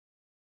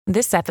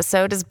This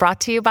episode is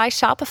brought to you by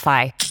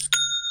Shopify.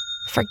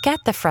 Forget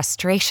the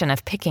frustration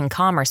of picking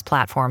commerce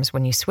platforms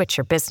when you switch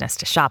your business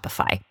to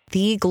Shopify,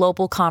 the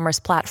global commerce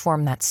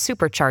platform that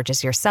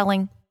supercharges your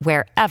selling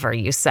wherever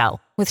you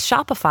sell. With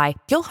Shopify,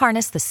 you'll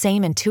harness the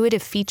same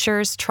intuitive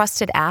features,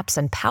 trusted apps,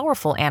 and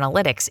powerful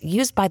analytics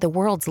used by the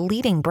world's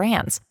leading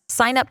brands.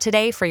 Sign up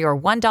today for your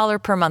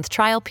 $1 per month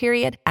trial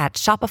period at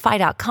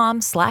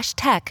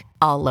shopify.com/tech,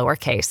 all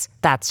lowercase.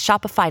 That's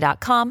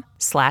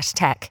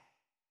shopify.com/tech.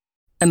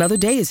 Another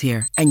day is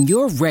here, and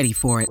you're ready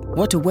for it.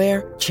 What to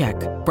wear? Check.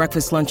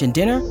 Breakfast, lunch, and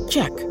dinner?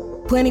 Check.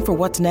 Planning for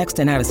what's next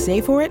and how to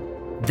save for it?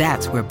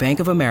 That's where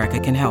Bank of America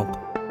can help.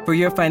 For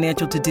your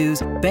financial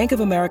to-dos, Bank of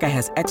America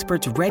has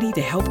experts ready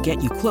to help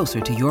get you closer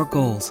to your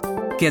goals.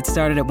 Get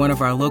started at one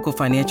of our local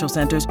financial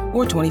centers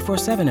or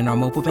 24/7 in our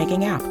mobile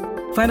banking app.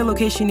 Find a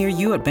location near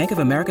you at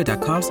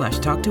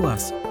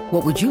bankofamerica.com/talktous.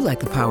 What would you like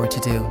the power to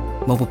do?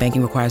 Mobile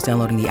banking requires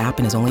downloading the app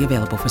and is only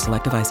available for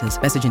select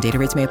devices. Message and data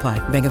rates may apply.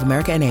 Bank of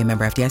America N.A.,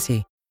 member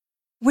FDIC.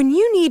 When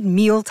you need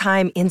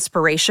mealtime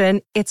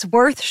inspiration, it's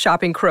worth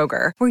shopping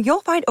Kroger, where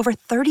you'll find over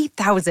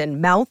 30,000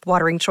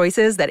 mouth-watering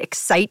choices that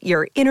excite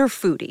your inner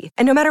foodie.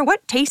 And no matter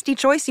what tasty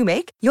choice you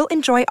make, you'll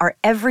enjoy our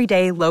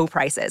everyday low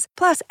prices,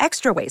 plus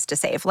extra ways to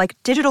save, like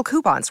digital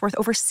coupons worth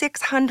over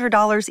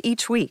 $600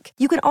 each week.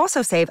 You can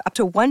also save up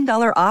to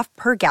 $1 off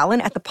per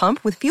gallon at the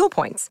pump with fuel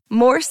points.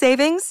 More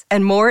savings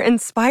and more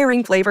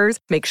inspiring flavors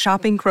make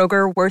shopping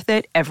Kroger worth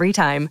it every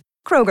time.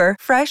 Kroger,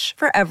 fresh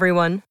for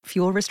everyone.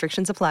 Fuel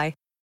restrictions apply.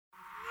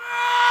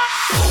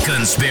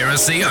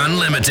 Conspiracy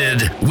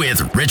Unlimited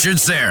with Richard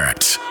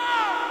Serrett.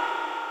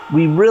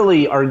 We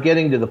really are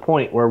getting to the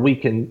point where we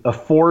can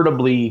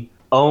affordably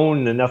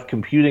own enough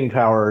computing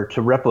power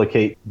to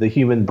replicate the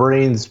human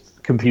brain's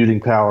computing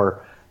power,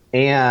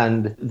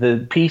 and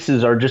the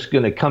pieces are just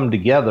going to come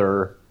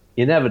together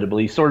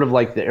inevitably, sort of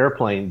like the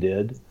airplane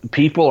did.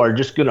 People are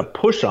just going to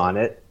push on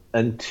it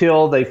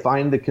until they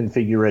find the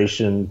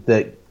configuration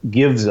that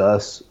gives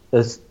us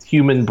a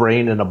human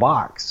brain in a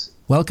box.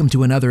 Welcome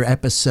to another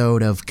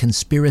episode of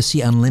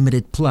Conspiracy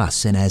Unlimited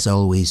Plus, and as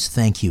always,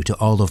 thank you to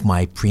all of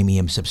my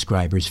premium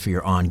subscribers for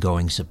your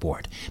ongoing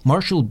support.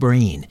 Marshall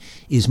Brain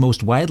is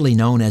most widely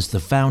known as the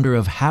founder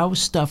of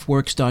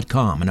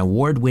HowStuffWorks.com, an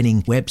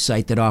award-winning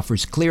website that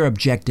offers clear,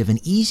 objective,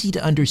 and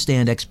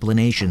easy-to-understand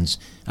explanations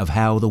of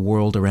how the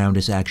world around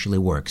us actually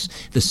works.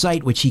 The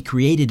site, which he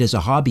created as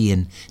a hobby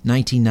in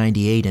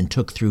 1998 and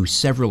took through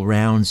several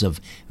rounds of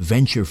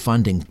venture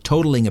funding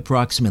totaling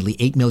approximately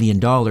 $8 million,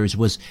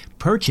 was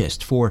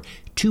purchased for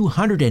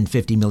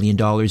 $250 million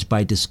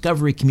by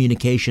Discovery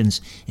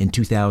Communications in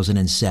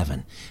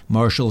 2007.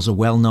 Marshall's a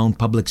well-known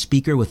public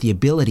speaker with the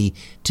ability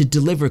to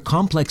deliver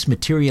complex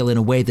material in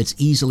a way that's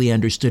easily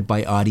understood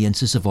by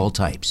audiences of all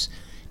types.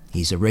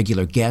 He's a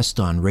regular guest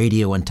on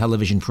radio and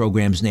television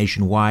programs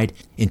nationwide.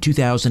 In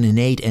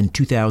 2008 and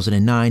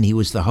 2009, he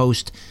was the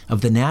host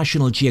of the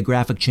National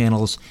Geographic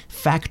Channel's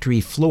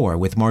Factory Floor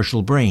with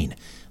Marshall Brain,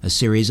 a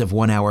series of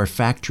one-hour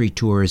factory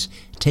tours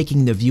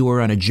taking the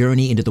viewer on a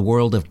journey into the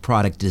world of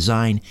product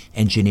design,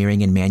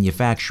 engineering, and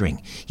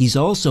manufacturing. He's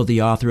also the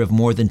author of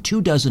more than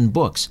 24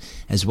 books,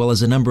 as well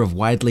as a number of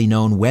widely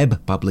known web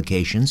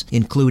publications,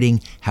 including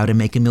How to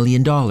Make $1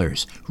 Million,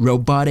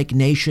 Robotic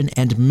Nation,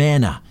 and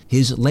Manna.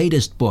 His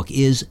latest book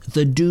is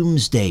The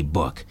Doomsday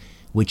Book,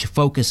 which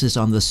focuses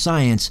on the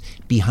science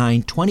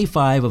behind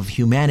 25 of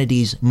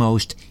humanity's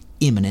most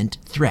imminent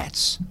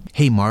threats.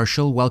 Hey,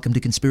 Marshall, welcome to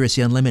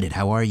Conspiracy Unlimited.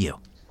 How are you?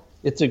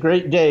 It's a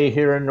great day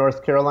here in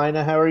North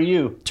Carolina. How are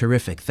you?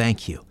 Terrific,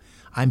 thank you.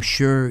 I'm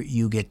sure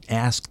you get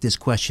asked this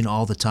question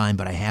all the time,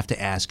 but I have to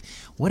ask,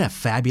 what a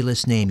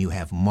fabulous name you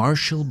have,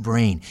 Marshall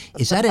Brain.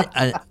 Is that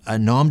a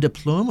nom de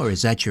plume, or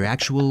is that your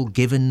actual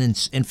given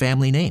and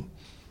family name?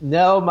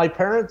 No, my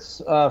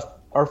parents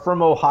are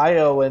from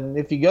Ohio, and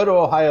if you go to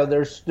Ohio,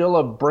 there's still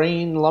a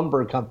Brain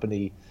lumber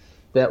company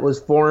that was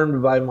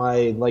formed by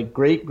my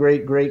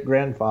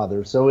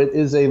great-great-great-grandfather. So it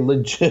is a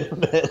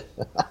legitimate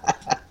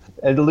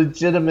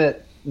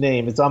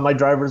name. It's on my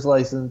driver's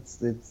license.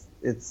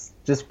 It's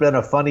just been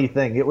a funny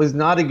thing. It was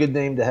not a good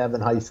name to have in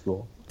high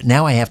school.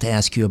 Now I have to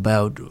ask you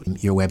about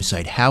your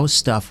website,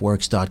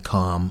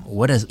 HowStuffWorks.com.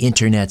 What an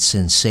internet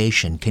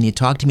sensation. Can you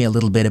talk to me a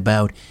little bit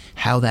about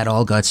how that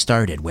all got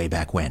started way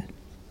back when?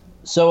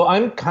 So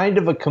I'm kind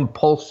of a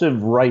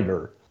compulsive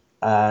writer.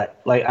 I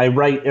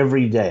write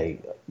every day,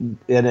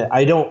 and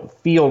I don't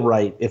feel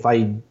right if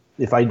I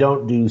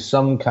don't do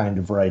some kind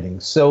of writing.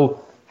 So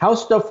How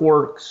Stuff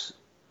Works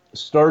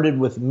started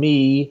with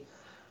me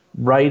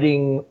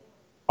writing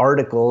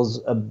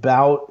articles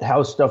about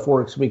how stuff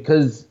works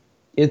because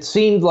it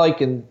seemed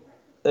like an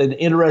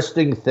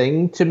interesting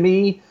thing to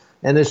me.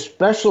 And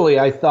especially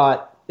I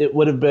thought it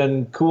would have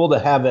been cool to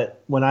have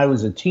it when I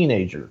was a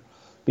teenager,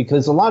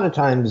 because a lot of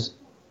times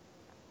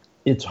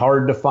it's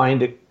hard to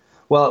find it.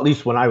 Well, at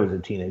least when I was a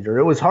teenager,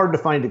 it was hard to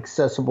find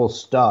accessible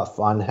stuff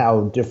on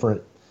how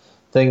different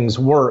things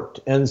worked.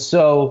 And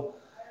so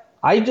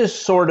I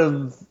just sort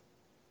of,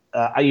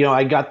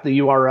 I got the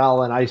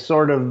URL and I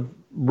sort of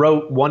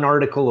wrote one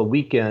article a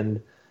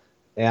weekend,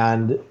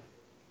 and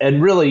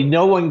and really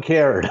no one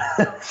cared.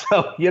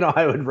 So,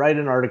 I would write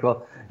an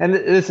article, and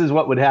this is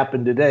what would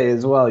happen today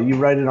as well. You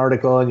write an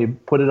article and you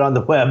put it on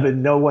the web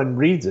and no one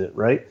reads it,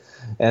 right?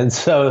 And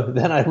so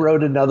then I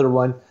wrote another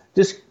one,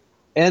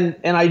 and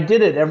I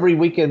did it every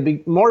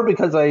weekend, more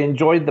because I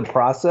enjoyed the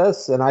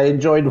process and I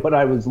enjoyed what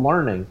I was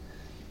learning.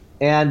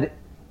 And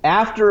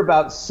after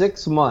about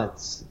 6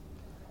 months,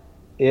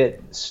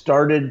 it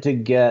started to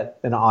get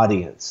an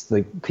audience.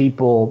 Like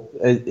people,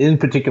 in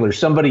particular,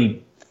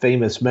 somebody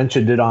famous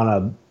mentioned it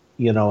on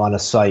a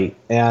site,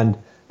 and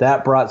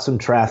that brought some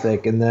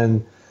traffic, and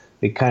then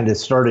it kind of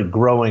started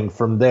growing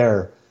from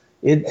there.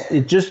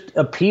 It just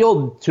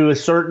appealed to a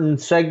certain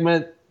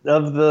segment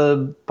of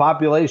the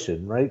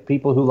population, right?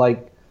 People who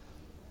like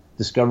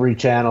Discovery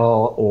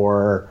Channel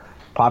or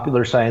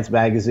Popular Science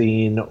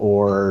Magazine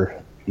or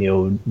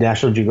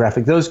National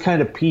Geographic. Those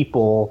kind of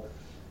people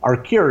are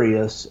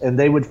curious, and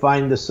they would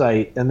find the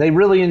site, and they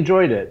really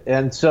enjoyed it.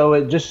 And so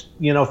it just,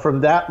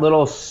 from that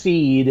little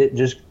seed, it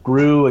just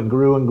grew and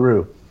grew and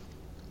grew.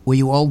 Were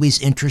you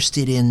always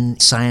interested in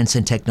science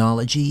and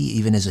technology,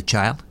 even as a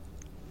child?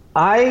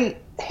 I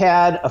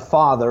had a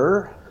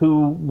father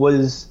who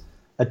was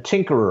a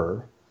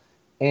tinkerer,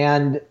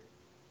 and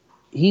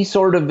he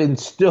sort of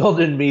instilled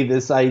in me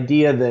this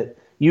idea that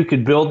you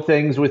could build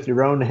things with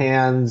your own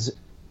hands.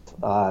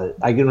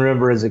 I can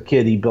remember as a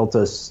kid, he built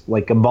us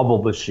like a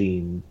bubble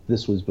machine.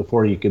 This was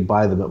before you could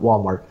buy them at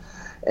Walmart.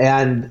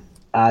 And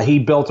he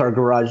built our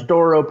garage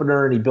door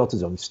opener, and he built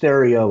his own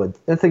stereo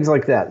and things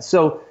like that.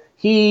 So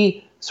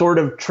he sort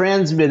of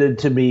transmitted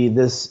to me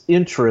this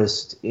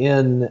interest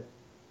in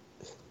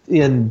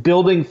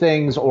building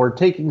things or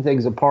taking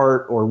things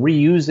apart or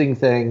reusing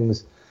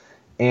things.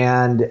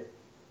 And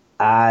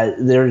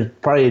there's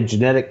probably a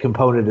genetic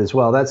component as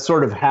well. That's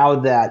sort of how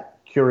that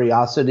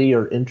curiosity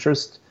or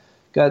interest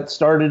got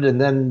started. And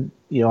then,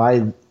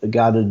 I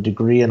got a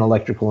degree in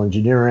electrical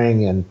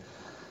engineering, and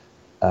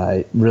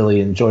I really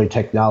enjoy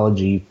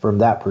technology from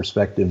that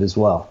perspective as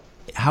well.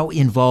 How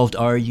involved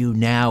are you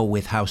now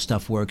with How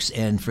Stuff Works?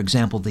 And for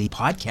example, the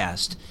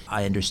podcast,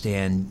 I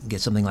understand,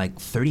 gets something like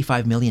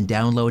 35 million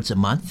downloads a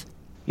month?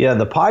 Yeah,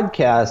 the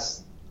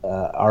podcasts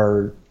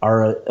are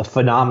a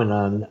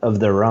phenomenon of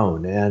their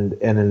own and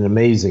an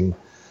amazing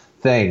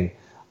thing.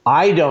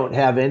 I don't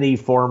have any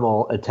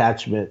formal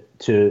attachment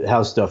to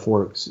How Stuff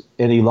Works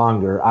any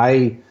longer.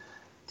 I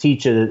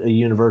teach at a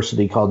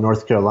university called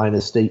North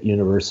Carolina State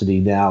University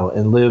now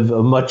and live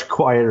a much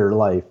quieter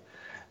life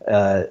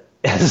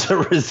as a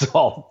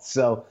result.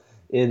 So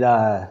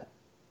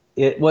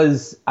it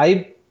was,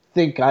 I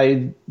think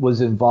I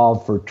was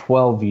involved for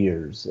 12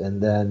 years,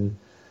 and then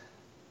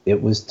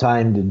it was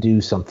time to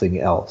do something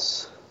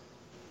else.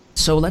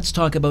 So let's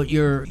talk about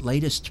your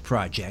latest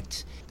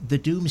project, the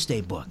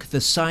Doomsday Book,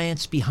 the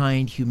science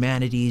behind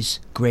humanity's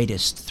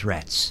greatest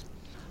threats.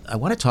 I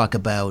want to talk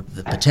about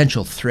the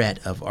potential threat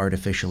of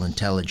artificial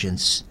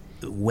intelligence.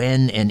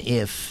 When and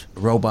if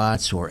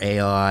robots or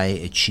AI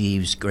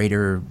achieves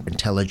greater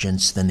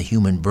intelligence than the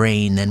human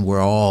brain, then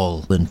we're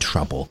all in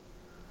trouble.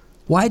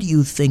 Why do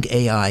you think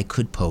AI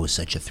could pose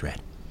such a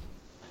threat?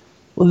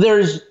 Well,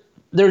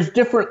 there's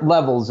different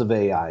levels of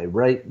AI,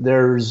 right?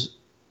 There's,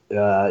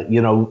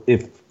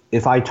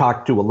 if I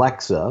talk to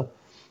Alexa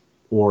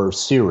or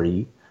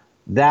Siri,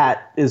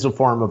 that is a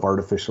form of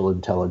artificial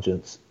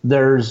intelligence.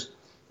 There's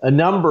a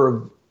number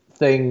of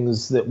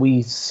things that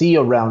we see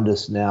around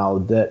us now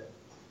that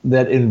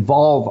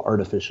involve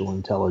artificial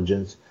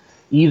intelligence,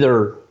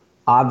 either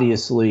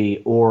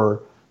obviously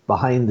or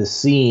behind the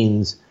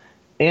scenes.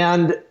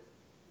 And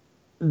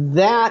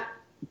that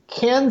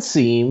can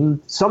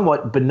seem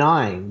somewhat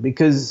benign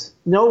because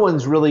no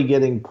one's really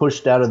getting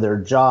pushed out of their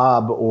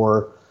job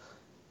or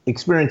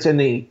experience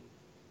any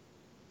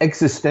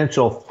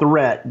existential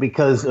threat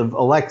because of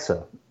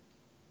Alexa.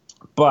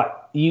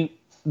 But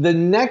the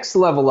next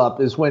level up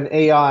is when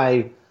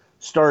AI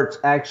starts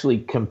actually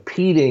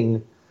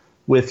competing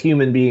with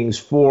human beings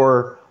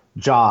for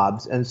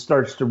jobs and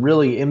starts to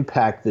really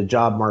impact the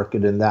job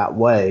market in that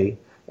way.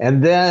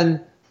 And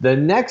then the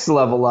next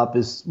level up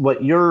is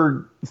what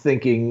you're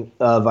thinking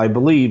of, I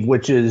believe,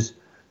 which is,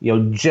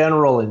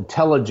 general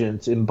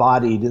intelligence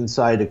embodied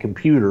inside a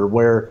computer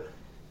where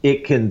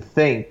it can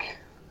think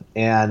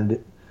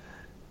and,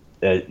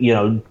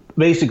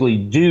 basically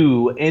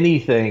do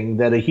anything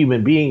that a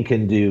human being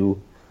can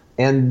do.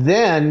 And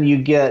then you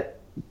get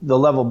the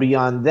level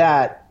beyond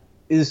that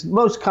is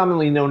most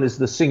commonly known as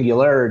the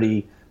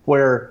singularity,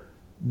 where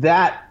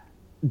that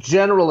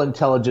general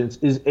intelligence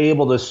is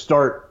able to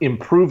start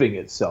improving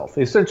itself.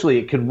 Essentially,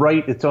 it can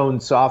write its own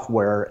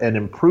software and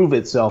improve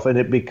itself, and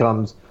it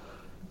becomes,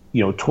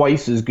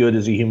 twice as good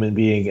as a human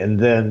being, and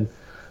then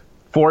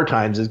 4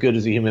 times as good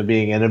as a human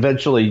being, and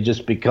eventually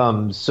just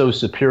becomes so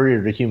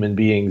superior to human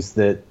beings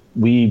that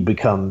we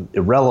become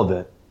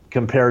irrelevant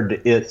compared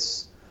to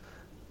its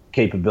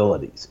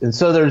capabilities. And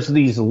so there's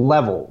these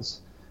levels.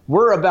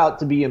 We're about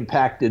to be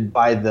impacted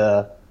by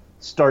the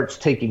starts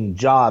taking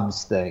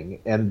jobs thing,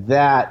 and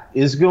that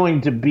is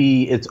going to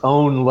be its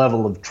own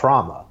level of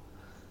trauma.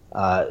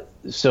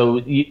 So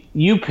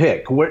you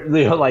pick where,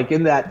 like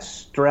in that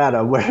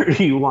strata, where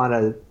do you want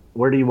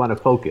to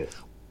focus?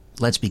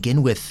 Let's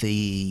begin with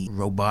the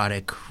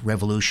robotic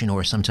revolution,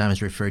 or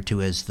sometimes referred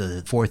to as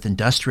the fourth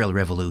industrial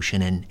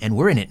revolution, and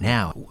we're in it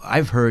now.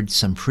 I've heard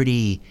some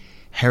pretty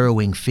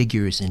harrowing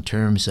figures in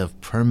terms of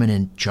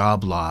permanent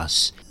job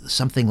loss,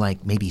 something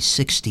like maybe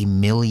 60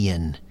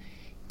 million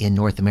in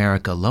North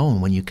America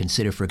alone, when you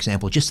consider, for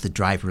example, just the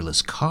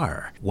driverless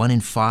car. 1 in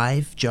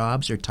 5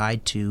 jobs are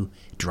tied to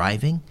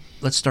driving.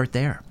 Let's start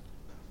there.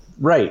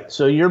 Right.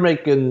 So you're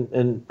making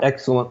an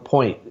excellent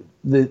point.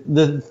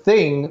 The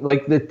thing,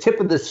 like the tip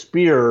of the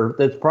spear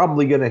that's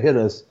probably going to hit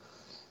us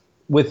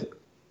with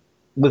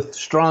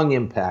strong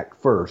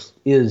impact first,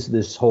 is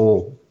this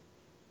whole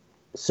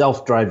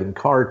self-driving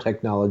car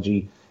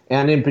technology,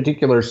 and in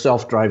particular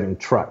self-driving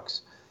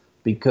trucks.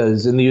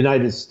 Because in the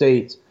United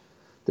States,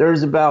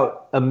 there's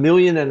about 1.5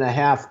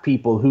 million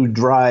people who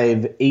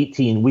drive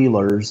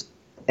 18-wheelers,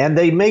 and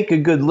they make a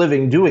good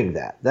living doing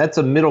that. That's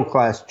a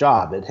middle-class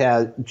job. It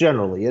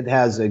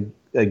has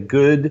a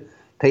good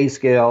pay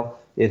scale.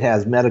 It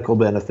has medical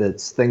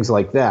benefits, things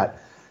like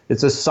that.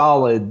 It's a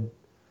solid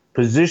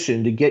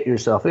position to get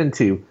yourself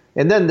into.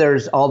 And then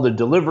there's all the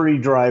delivery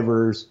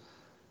drivers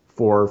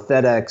for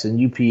FedEx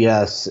and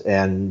UPS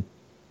and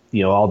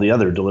all the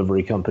other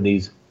delivery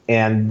companies.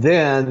 And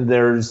then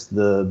there's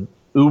the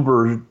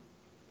Uber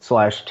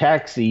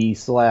 /taxi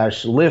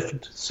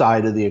 /Lyft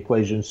side of the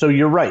equation. So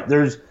you're right.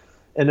 There's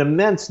an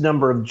immense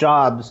number of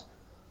jobs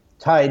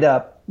tied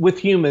up with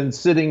humans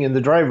sitting in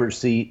the driver's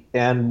seat.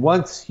 And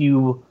once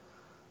you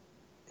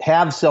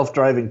have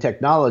self-driving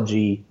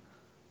technology,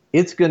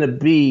 it's going to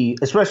be,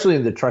 especially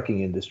in the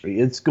trucking industry,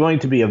 it's going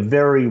to be a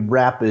very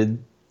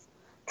rapid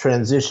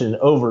transition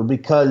over,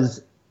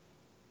 because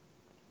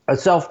a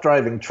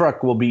self-driving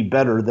truck will be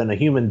better than a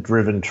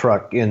human-driven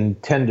truck in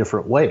 10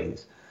 different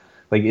ways.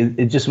 Like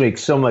it just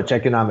makes so much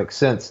economic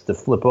sense to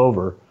flip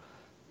over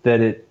that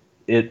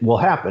it will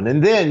happen.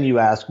 And then you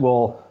ask,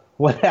 well,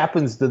 what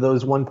happens to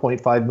those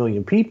 1.5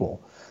 million people?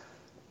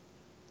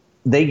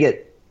 They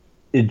get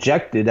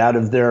ejected out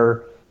of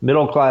their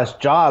middle-class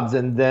jobs,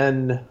 and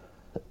then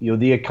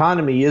the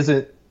economy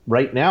isn't,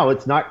 right now,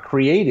 it's not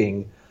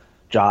creating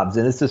jobs,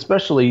 and it's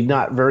especially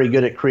not very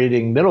good at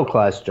creating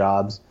middle-class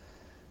jobs.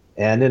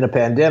 And in a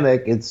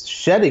pandemic, it's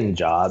shedding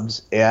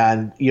jobs,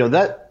 and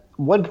that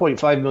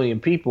 1.5 million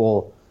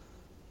people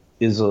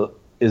is a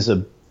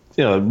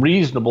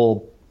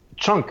reasonable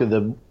chunk of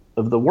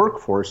the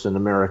workforce in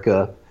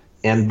America,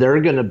 and they're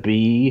going to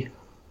be,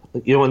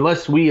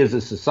 unless we as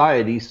a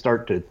society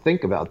start to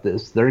think about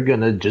this, they're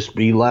going to just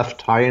be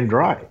left high and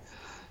dry.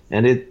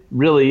 And it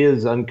really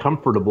is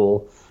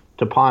uncomfortable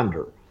to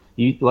ponder.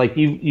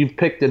 You've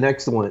picked an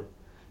excellent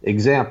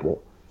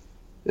example.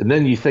 And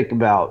then you think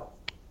about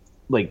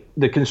like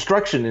the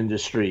construction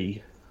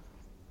industry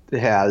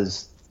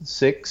has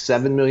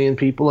 6-7 million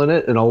people in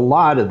it, and a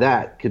lot of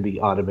that could be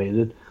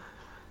automated.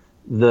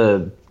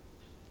 The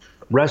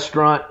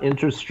restaurant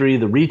industry,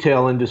 the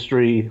retail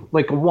industry,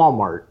 like a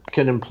Walmart,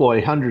 can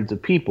employ hundreds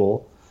of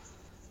people,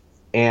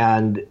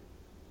 and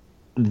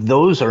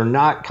those are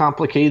not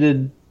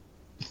complicated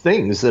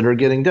things that are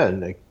getting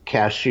done. A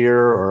cashier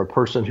or a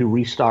person who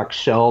restocks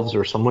shelves,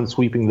 or someone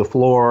sweeping the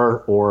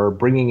floor, or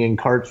bringing in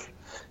carts.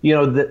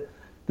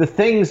 The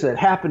things that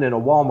happen in a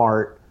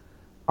Walmart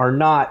are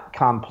not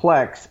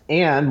complex,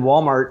 and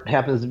Walmart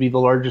happens to be the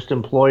largest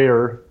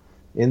employer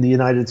in the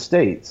United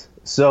States.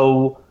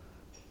 So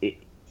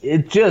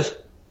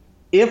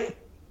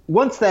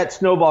once that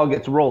snowball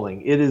gets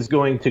rolling, it is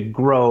going to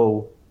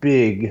grow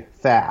big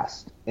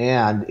fast,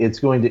 and it's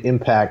going to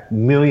impact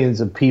millions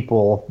of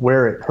people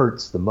where it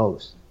hurts the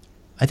most.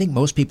 I think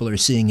most people are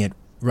seeing it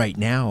right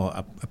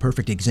now. A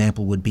perfect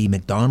example would be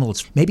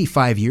McDonald's. Maybe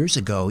 5 years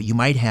ago, you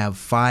might have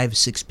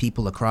 5-6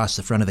 people across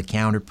the front of the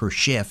counter per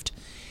shift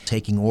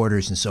taking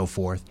orders and so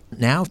forth.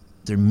 Now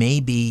there may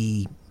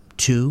be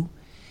 2.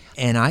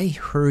 And I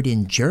heard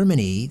in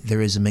Germany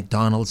there is a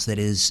McDonald's that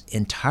is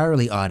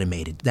entirely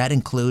automated. That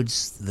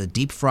includes the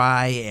deep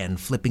fry and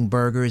flipping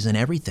burgers and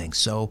everything.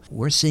 So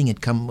we're seeing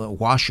it come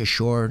wash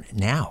ashore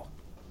now.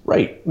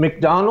 Right.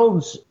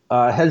 McDonald's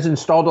has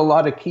installed a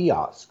lot of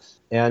kiosks.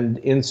 And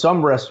in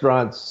some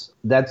restaurants,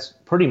 that's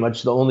pretty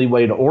much the only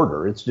way to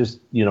order. It's just,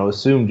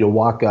 assumed you'll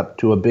walk up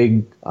to a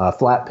big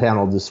flat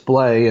panel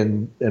display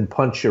and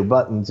punch your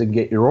buttons and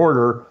get your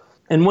order.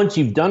 And once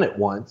you've done it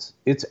once,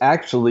 it's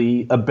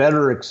actually a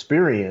better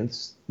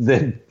experience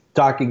than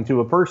talking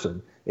to a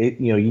person.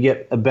 You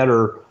get a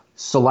better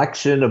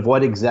selection of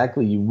what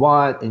exactly you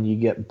want, and you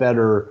get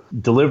better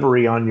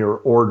delivery on your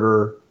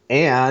order.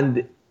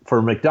 And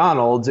for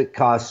McDonald's, it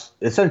costs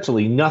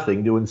essentially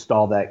nothing to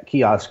install that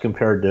kiosk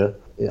compared to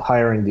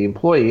hiring the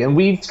employee. And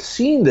we've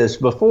seen this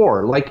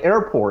before, like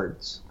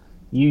airports.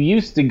 You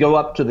used to go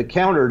up to the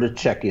counter to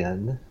check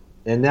in,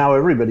 and now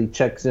everybody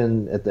checks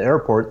in at the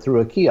airport through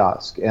a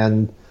kiosk.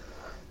 And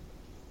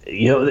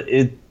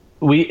it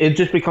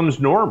just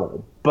becomes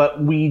normal.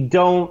 But we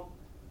don't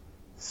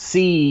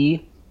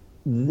see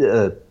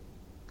the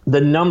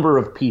number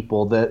of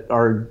people that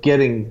are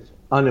getting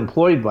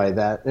unemployed by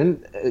that.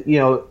 And,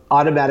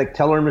 automatic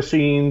teller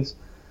machines,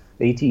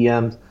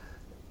 ATMs,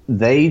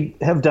 they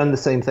have done the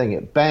same thing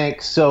at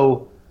banks.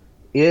 So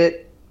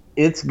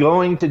it's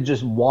going to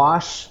just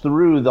wash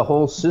through the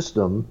whole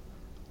system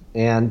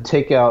and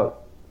take out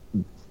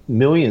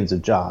millions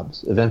of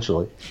jobs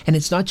eventually. And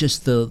it's not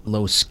just the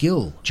low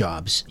skill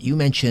jobs. You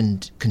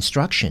mentioned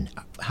construction.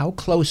 How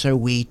close are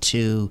we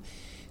to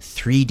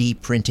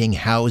 3D printing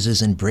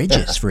houses and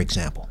bridges, for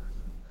example?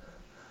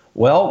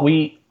 Well,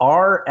 we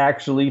are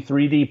actually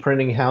 3D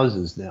printing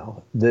houses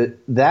now.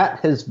 That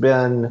has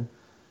been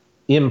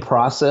in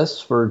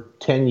process for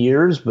 10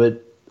 years,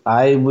 but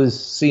I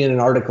was seeing an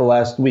article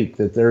last week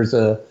that there's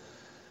a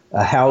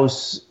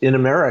house in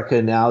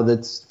America now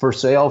that's for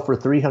sale for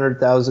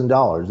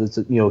 $300,000. It's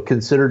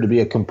considered to be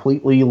a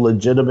completely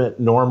legitimate,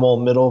 normal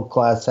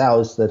middle-class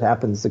house that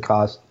happens to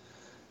cost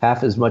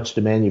half as much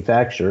to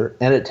manufacture,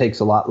 and it takes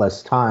a lot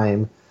less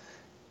time.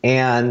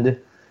 And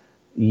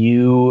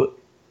you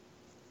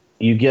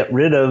get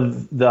rid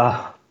of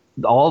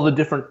all the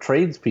different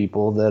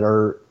tradespeople that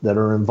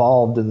are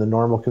involved in the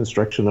normal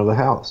construction of a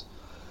house.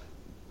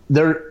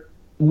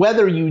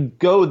 Whether you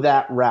go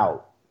that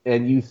route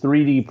and you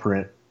 3D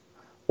print,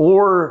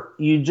 or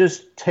you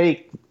just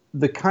take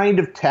the kind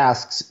of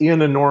tasks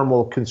in a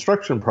normal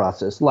construction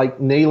process, like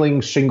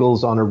nailing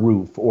shingles on a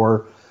roof,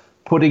 or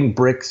putting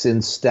bricks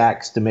in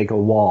stacks to make a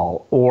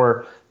wall,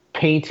 or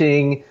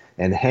painting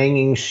and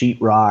hanging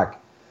sheetrock.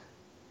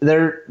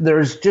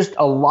 There's just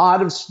a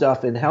lot of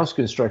stuff in house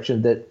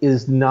construction that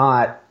is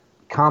not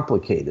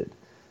complicated.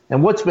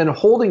 And what's been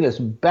holding us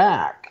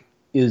back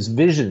is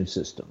vision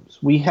systems.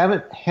 We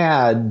haven't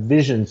had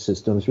vision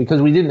systems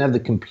because we didn't have the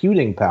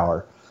computing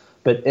power.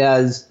 But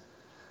as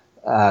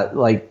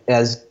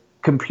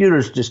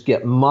computers just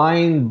get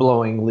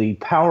mind-blowingly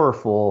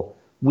powerful,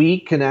 we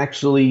can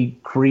actually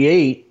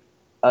create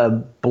a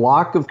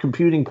block of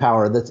computing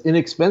power that's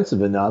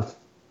inexpensive enough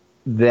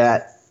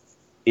that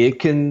it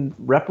can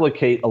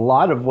replicate a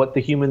lot of what the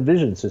human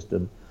vision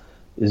system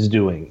is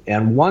doing.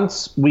 And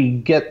once we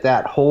get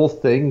that whole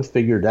thing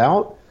figured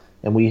out,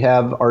 and we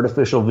have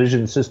artificial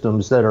vision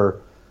systems that are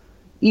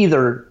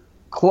either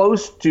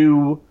close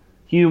to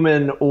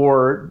human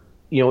or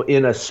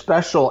in a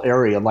special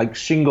area like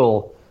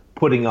shingle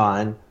putting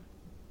on,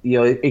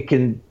 it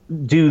can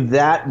do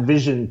that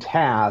vision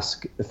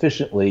task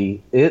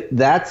efficiently.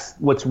 That's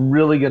what's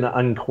really going to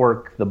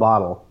uncork the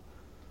bottle.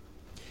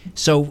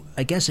 So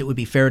I guess it would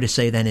be fair to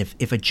say then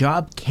if a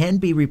job can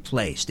be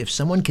replaced, if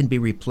someone can be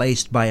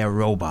replaced by a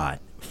robot,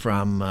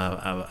 from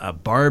a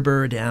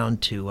barber down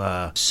to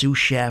a sous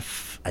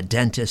chef, a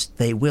dentist,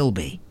 they will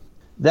be.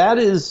 That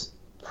is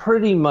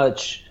pretty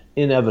much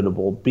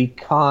inevitable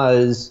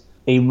because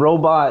a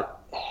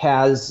robot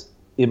has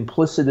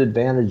implicit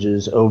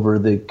advantages over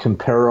the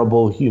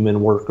comparable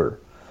human worker.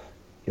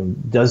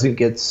 Doesn't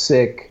get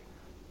sick,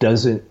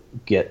 doesn't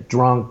get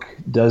drunk,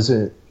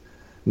 doesn't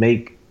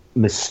make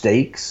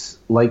mistakes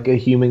like a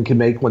human can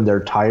make when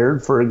they're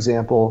tired, for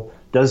example,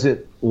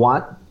 doesn't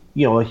want,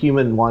 a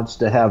human wants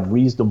to have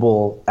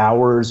reasonable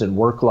hours and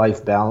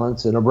work-life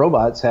balance, and a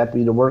robot's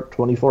happy to work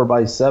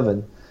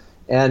 24/7.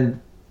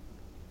 And,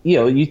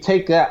 you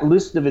take that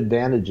list of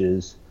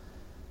advantages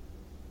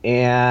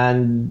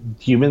and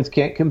humans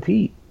can't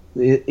compete.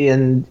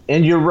 And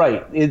you're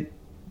right.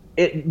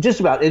 It just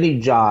about any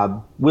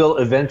job will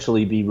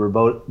eventually be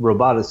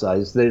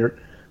roboticized.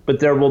 But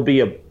there will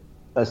be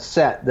a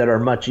set that are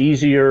much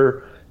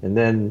easier, and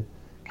then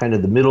kind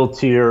of the middle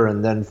tier,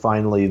 and then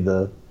finally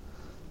the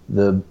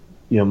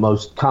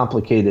most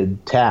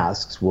complicated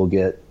tasks will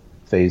get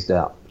phased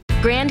out.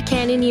 Grand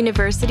Canyon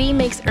University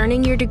makes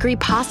earning your degree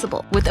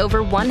possible with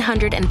over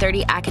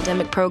 130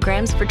 academic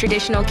programs for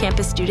traditional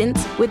campus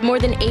students, with more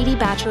than 80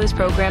 bachelor's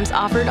programs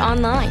offered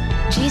online.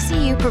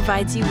 GCU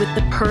provides you with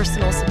the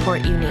personal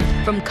support you need,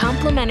 from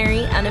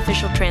complimentary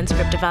unofficial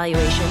transcript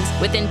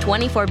evaluations within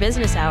 24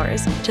 business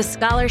hours to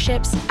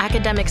scholarships,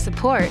 academic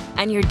support,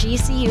 and your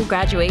GCU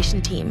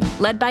graduation team,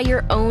 led by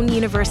your own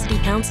university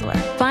counselor.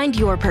 Find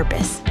your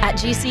purpose at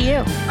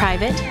GCU.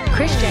 Private,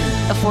 Christian,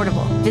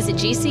 affordable. Visit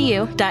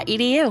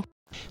gcu.edu.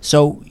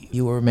 So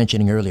you were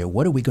mentioning earlier,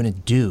 what are we going to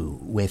do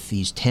with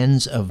these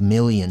tens of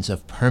millions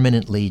of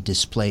permanently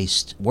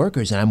displaced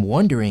workers? And I'm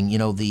wondering,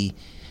 the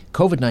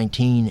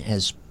COVID-19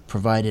 has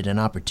provided an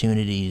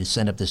opportunity to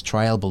send up this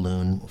trial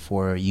balloon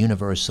for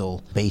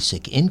universal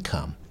basic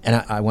income. And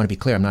I want to be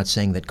clear, I'm not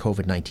saying that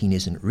COVID-19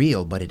 isn't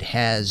real, but it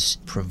has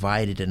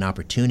provided an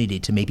opportunity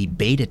to maybe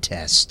beta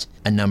test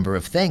a number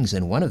of things.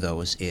 And one of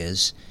those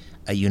is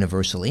a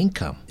universal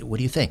income. What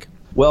do you think?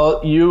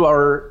 Well, you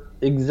are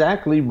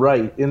exactly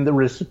right in the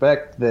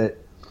respect that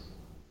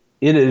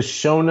it has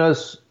shown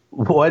us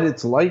what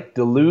it's like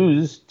to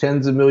lose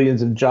tens of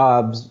millions of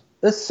jobs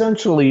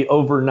essentially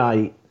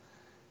overnight.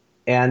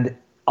 And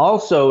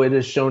also it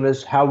has shown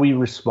us how we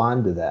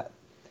respond to that.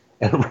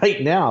 And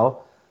right now,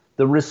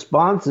 the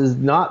response has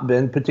not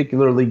been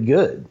particularly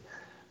good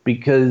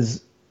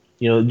because,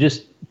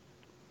 just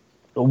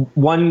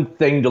one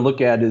thing to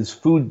look at is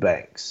food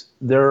banks.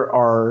 There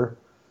are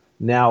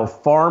now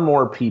far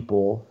more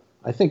people,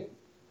 I think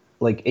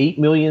like 8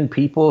 million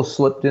people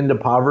slipped into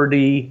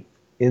poverty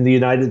in the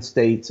United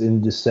States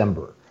in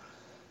December.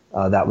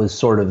 That was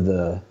sort of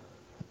the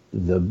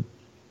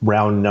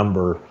round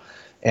number.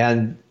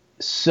 And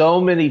so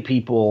many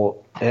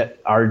people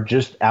are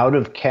just out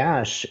of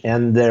cash,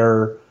 and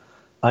they're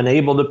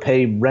unable to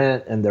pay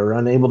rent, and they're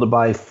unable to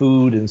buy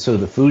food. And so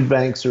the food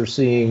banks are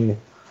seeing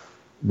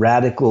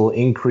radical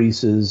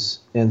increases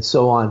and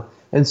so on.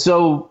 And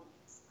so,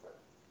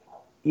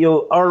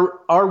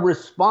 our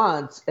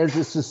response as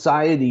a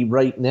society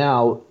right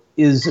now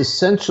is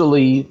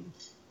essentially,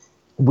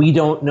 we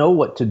don't know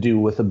what to do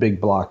with a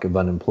big block of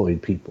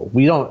unemployed people.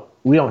 We don't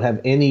have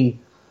any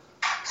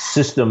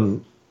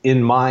system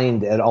in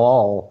mind at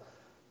all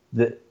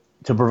that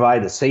to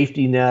provide a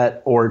safety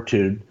net or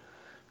to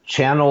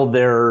channel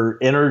their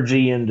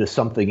energy into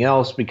something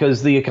else,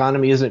 because the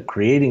economy isn't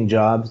creating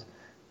jobs.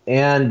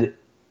 And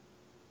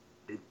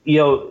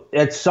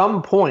at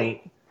some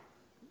point,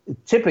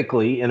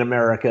 typically in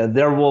America,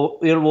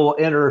 it will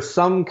enter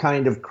some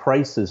kind of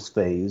crisis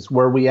phase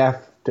where we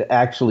have to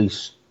actually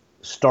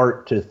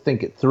start to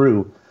think it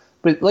through.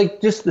 But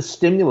like just the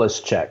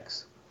stimulus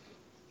checks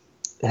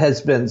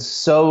has been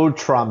so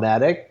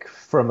traumatic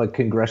from a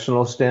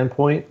congressional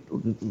standpoint.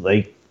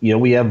 Like,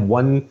 we have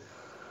one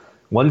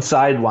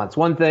side wants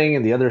one thing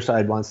and the other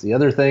side wants the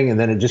other thing, and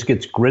then it just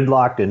gets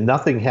gridlocked and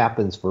nothing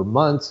happens for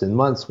months and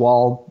months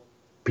while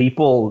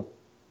people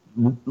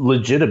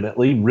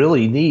legitimately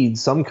really need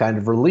some kind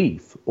of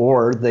relief,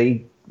 or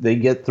they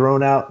get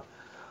thrown out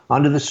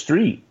onto the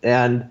street.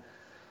 And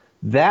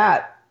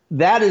that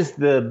is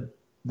the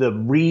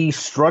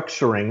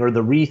restructuring or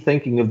the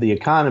rethinking of the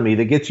economy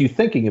that gets you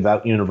thinking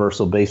about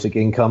universal basic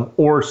income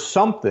or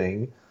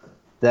something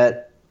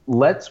that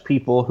lets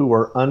people who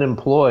are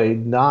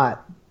unemployed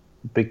not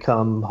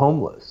become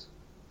homeless.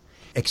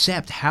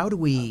 Except, how do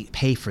we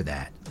pay for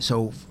that?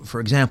 So, for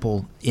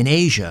example, in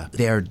Asia,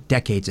 they're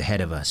decades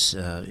ahead of us.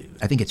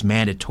 I think it's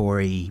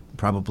mandatory,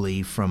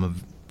 probably from a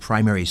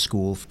primary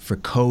school, for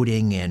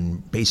coding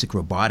and basic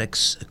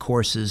robotics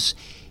courses.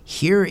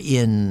 Here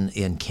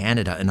in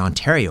Canada, in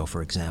Ontario,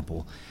 for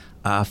example,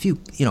 a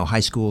few high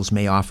schools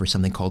may offer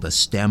something called a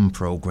STEM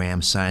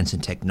program, science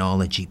and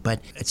technology,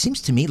 but it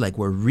seems to me like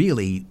we're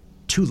really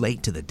too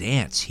late to the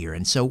dance here,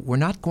 and so we're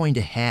not going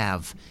to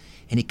have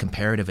any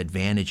comparative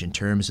advantage in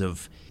terms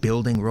of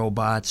building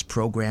robots,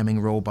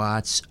 programming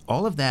robots.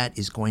 All of that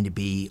is going to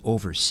be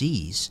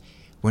overseas.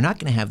 We're not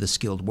going to have the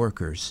skilled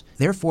workers.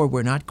 Therefore,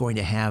 we're not going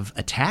to have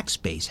a tax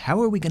base.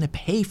 How are we going to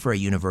pay for a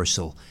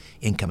universal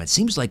income? It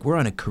seems like we're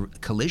on a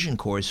collision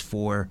course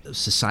for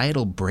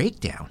societal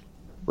breakdown.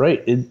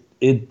 Right.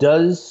 It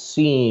does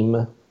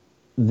seem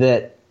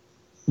that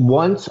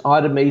once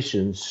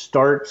automation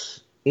starts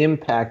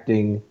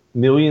impacting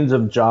millions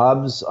of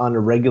jobs on a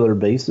regular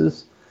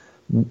basis,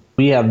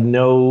 we have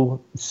no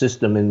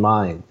system in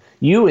mind.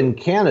 You in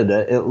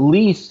Canada at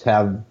least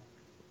have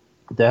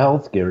the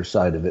healthcare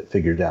side of it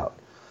figured out.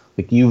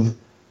 Like you've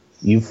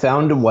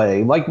found a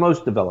way, like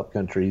most developed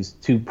countries,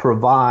 to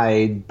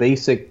provide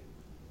basic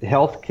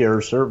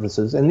healthcare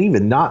services, and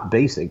even not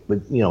basic, but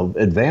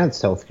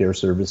advanced healthcare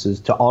services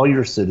to all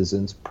your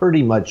citizens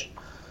pretty much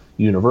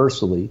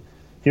universally.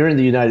 Here in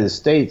the United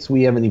States,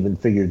 we haven't even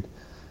figured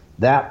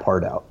that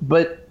part out.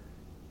 But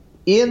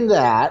in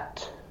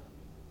that,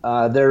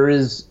 there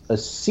is a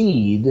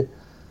seed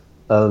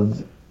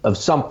of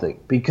something,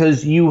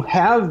 because you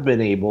have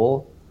been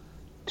able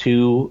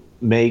to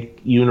make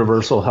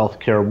universal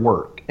healthcare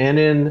work. And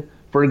in,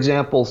 for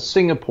example,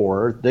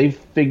 Singapore, they've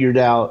figured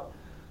out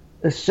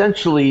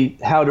essentially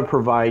how to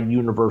provide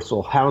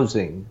universal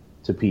housing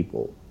to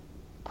people.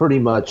 Pretty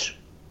much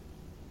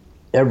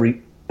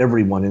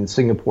everyone in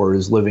Singapore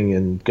is living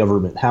in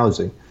government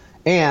housing,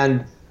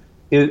 and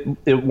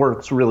it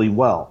works really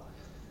well.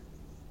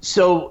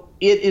 So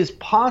it is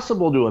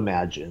possible to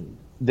imagine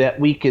that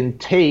we can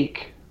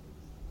take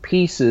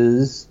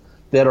pieces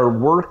that are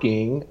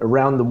working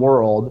around the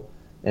world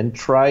and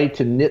try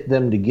to knit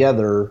them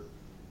together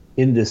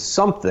into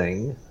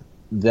something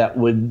that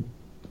would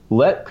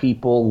let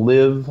people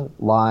live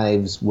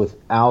lives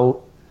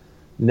without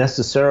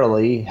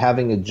necessarily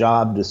having a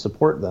job to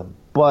support them.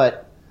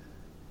 But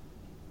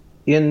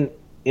in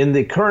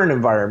the current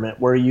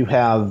environment where you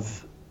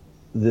have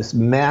this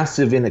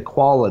massive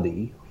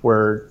inequality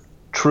where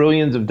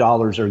trillions of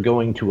dollars are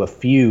going to a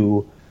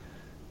few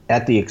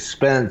at the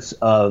expense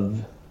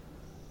of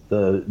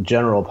the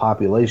general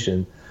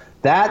population,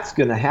 that's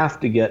going to have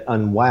to get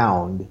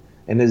unwound.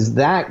 And as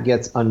that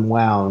gets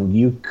unwound,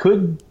 you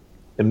could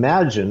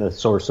imagine a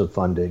source of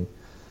funding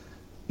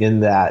in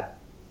that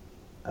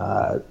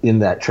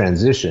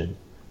transition.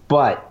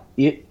 But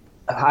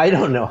I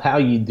don't know how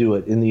you do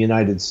it in the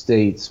United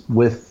States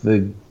with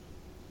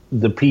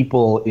the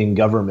people in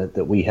government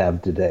that we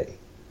have today.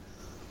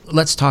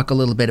 Let's talk a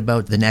little bit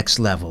about the next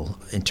level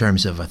in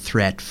terms of a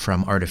threat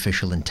from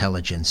artificial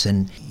intelligence.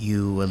 And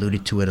you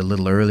alluded to it a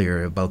little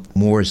earlier about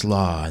Moore's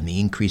Law and the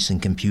increase in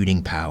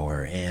computing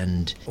power.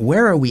 And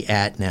where are we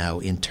at now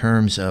in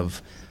terms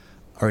of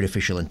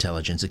artificial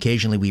intelligence.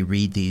 Occasionally we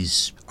read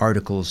these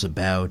articles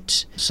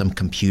about some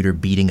computer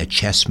beating a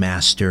chess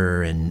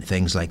master and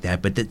things like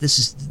that, but this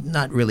is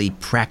not really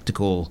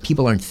practical.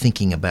 People aren't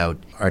thinking about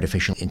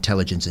artificial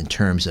intelligence in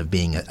terms of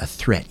being a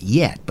threat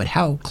yet, but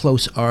how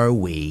close are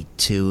we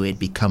to it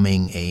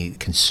becoming a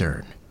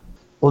concern?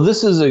 Well,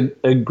 this is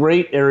a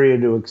great area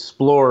to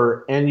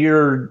explore, and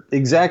you're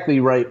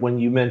exactly right when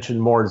you mention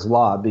Moore's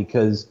Law,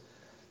 because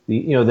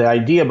the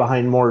idea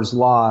behind Moore's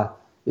Law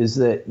is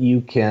that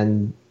you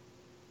can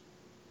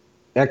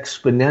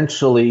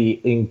exponentially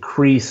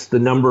increase the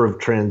number of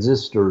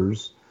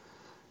transistors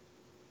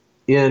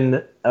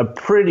in a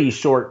pretty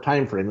short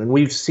time frame, and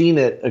we've seen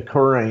it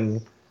occurring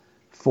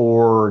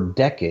for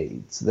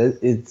decades.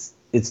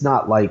 It's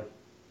not like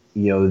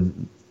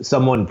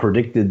someone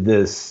predicted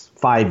this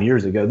 5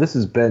 years ago. This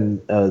has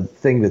been a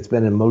thing that's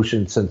been in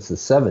motion since the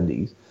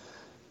 70s.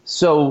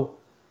 So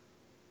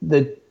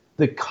the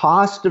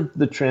cost of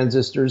the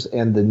transistors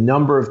and the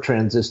number of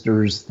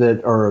transistors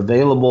that are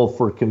available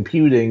for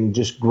computing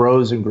just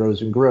grows and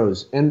grows and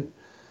grows. And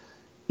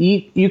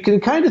you can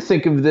kind of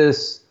think of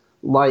this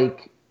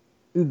like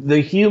the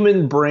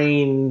human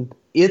brain,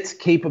 its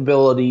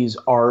capabilities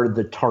are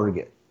the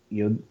target.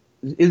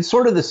 It's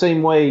sort of the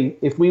same way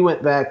if we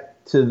went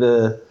back to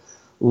the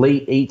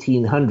late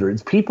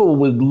 1800s, people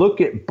would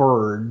look at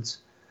birds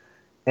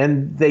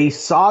and they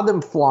saw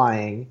them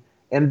flying,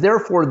 and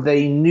therefore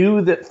they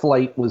knew that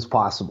flight was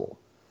possible.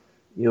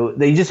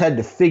 They just had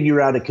to figure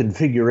out a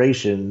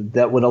configuration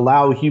that would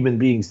allow human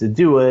beings to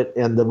do it,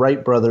 and the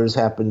Wright brothers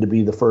happened to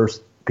be the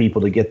first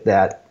people to get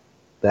that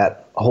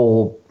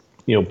whole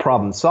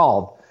problem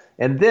solved.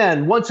 And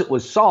then once it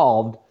was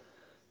solved,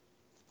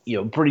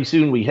 pretty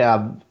soon we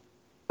have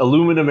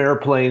aluminum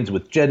airplanes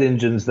with jet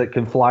engines that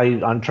can fly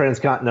on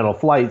transcontinental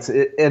flights,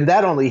 and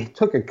that only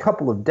took a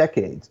couple of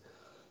decades.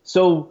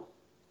 So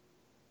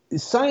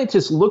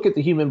scientists look at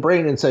the human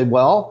brain and say,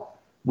 well,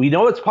 we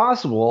know it's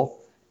possible,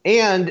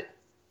 and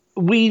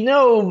we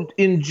know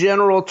in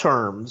general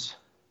terms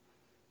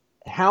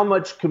how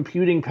much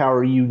computing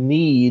power you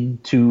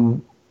need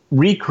to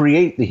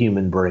recreate the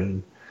human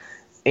brain.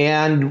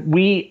 And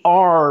we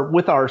are,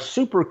 with our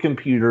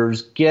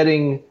supercomputers,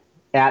 getting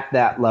at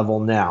that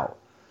level now.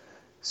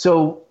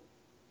 So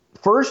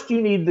first you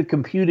need the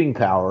computing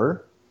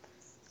power,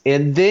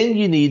 and then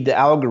you need the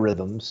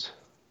algorithms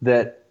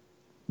that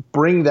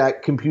bring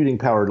that computing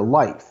power to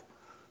life.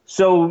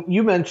 So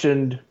you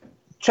mentioned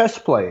chess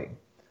playing,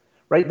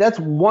 right? That's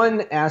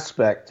one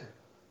aspect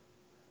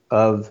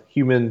of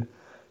human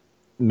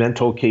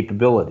mental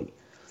capability.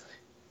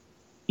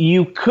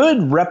 You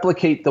could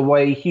replicate the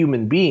way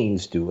human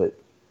beings do it.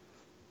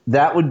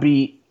 That would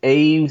be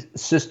a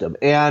system,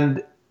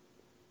 and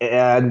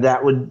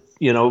that would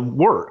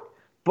work.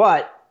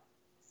 But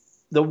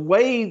the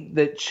way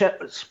that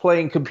chess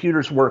playing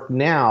computers work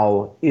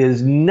now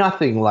is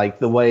nothing like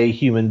the way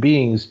human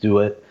beings do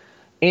it,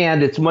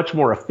 and it's much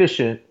more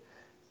efficient,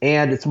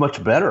 and it's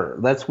much better.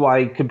 That's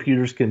why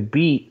computers can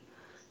beat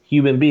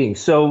human beings.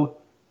 So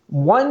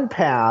one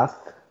path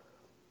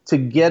to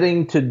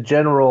getting to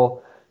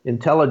general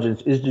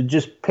intelligence is to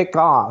just pick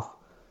off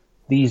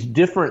these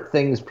different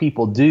things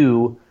people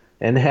do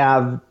and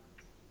have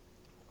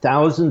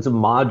thousands of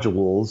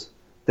modules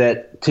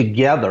that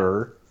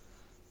together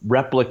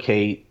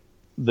replicate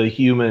the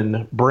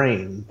human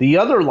brain. The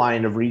other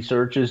line of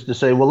research is to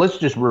say, well, let's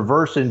just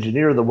reverse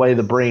engineer the way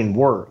the brain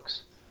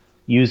works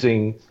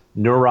using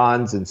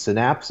neurons and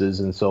synapses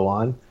and so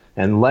on,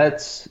 and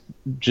let's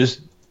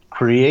just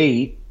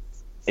create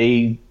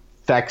a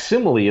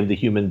facsimile of the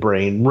human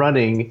brain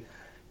running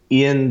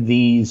in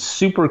these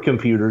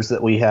supercomputers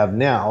that we have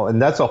now.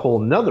 And that's a whole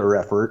nother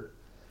effort.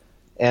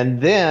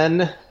 And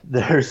then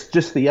there's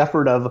just the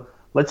effort of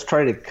let's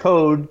try to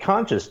code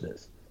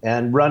consciousness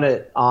and run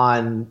it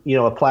on,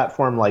 a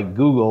platform like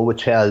Google,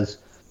 which has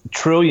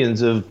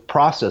trillions of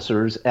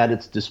processors at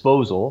its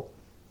disposal,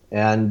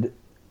 and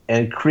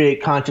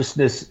create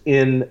consciousness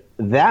in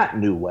that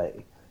new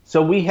way.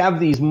 So we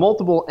have these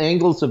multiple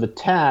angles of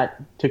attack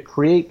to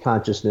create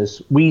consciousness.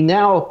 We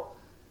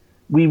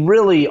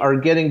really are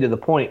getting to the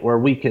point where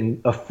we can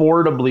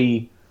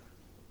affordably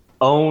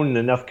own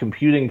enough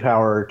computing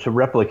power to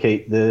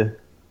replicate the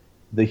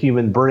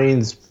human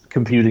brain's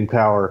computing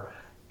power,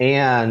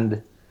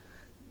 and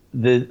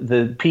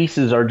the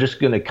pieces are just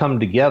going to come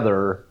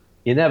together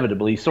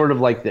inevitably, sort of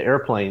like the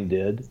airplane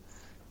did.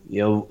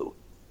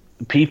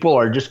 People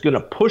are just going to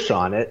push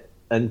on it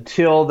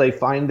until they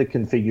find the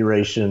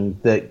configuration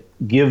that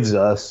gives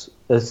us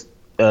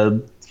a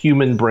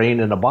human brain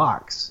in a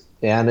box.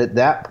 And at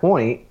that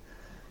point,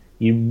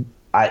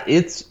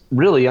 it's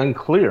really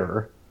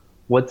unclear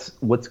what's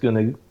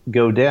going to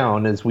go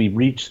down as we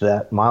reach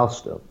that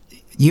milestone.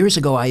 Years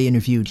ago, I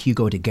interviewed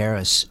Hugo de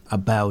Garis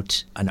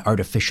about an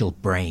artificial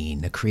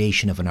brain, the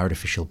creation of an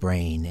artificial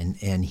brain,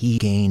 and he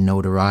gained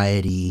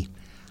notoriety,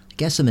 I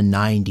guess, in the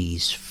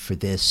 90s for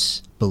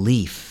this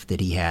belief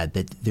that he had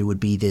that there would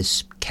be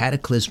this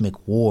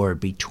cataclysmic war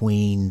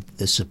between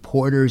the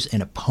supporters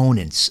and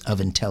opponents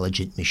of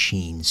intelligent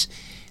machines,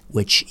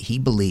 which he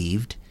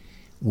believed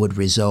would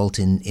result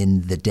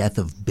in the death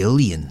of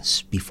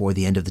billions before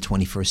the end of the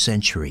 21st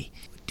century.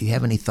 Do you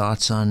have any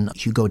thoughts on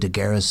Hugo de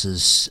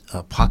Garis's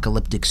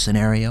apocalyptic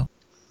scenario?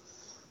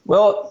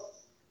 Well,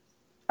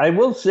 I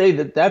will say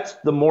that that's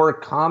the more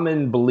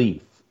common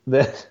belief.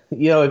 That,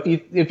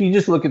 if you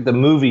just look at the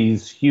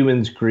movies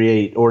humans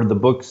create or the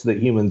books that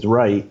humans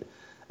write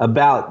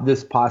about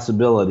this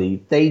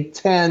possibility, they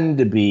tend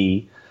to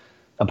be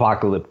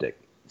apocalyptic.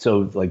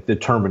 So like the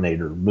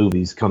Terminator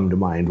movies come to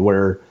mind,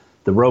 where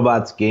the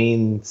robots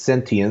gain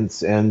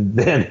sentience and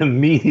then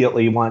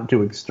immediately want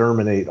to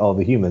exterminate all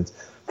the humans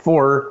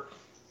for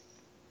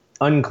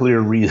unclear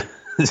reasons.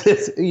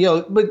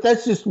 But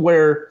that's just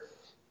where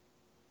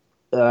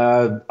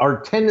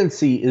our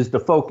tendency is to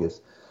focus.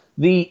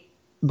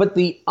 But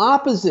the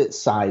opposite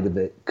side of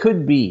it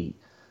could be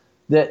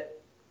that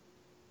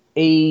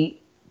a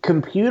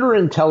computer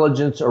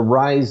intelligence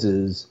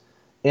arises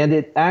and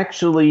it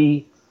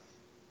actually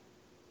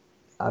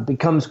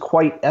becomes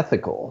quite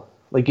ethical.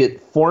 Like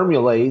it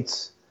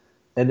formulates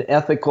an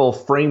ethical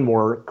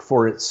framework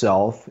for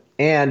itself,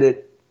 and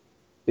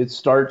it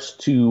starts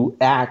to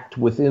act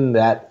within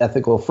that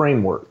ethical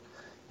framework.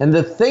 And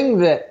the thing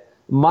that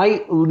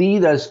might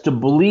lead us to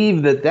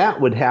believe that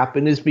that would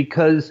happen is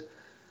because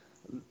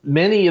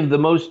many of the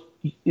most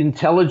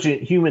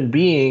intelligent human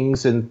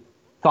beings and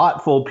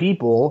thoughtful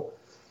people,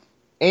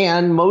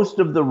 and most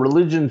of the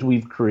religions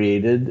we've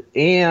created,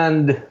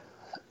 and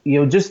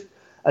just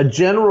a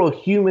general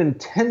human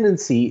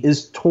tendency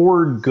is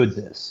toward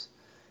goodness.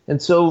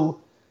 And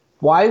so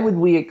why would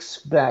we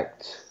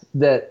expect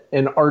that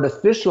an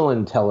artificial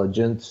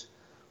intelligence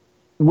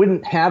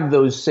wouldn't have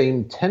those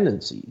same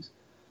tendencies?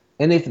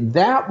 And if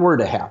that were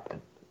to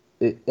happen,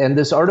 and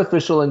this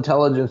artificial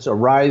intelligence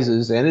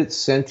arises and it's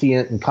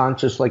sentient and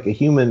conscious like a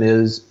human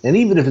is, and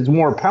even if it's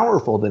more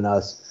powerful than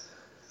us,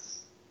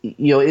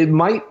 it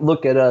might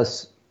look at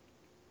us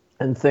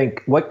and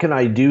think, what can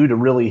I do to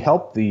really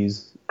help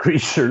these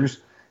creatures?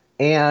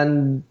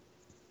 And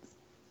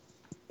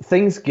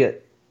things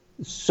get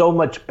so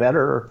much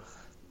better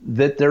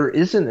that there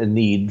isn't a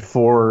need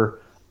for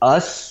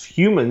us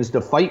humans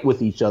to fight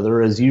with each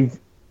other, as you've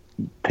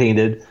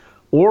painted,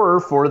 or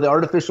for the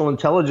artificial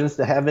intelligence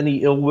to have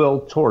any ill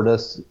will toward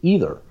us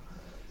either.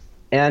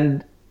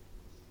 And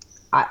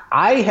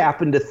I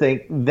happen to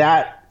think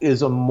that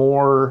is a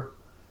more,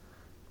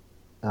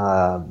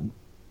 a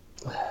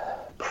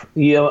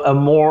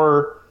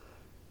more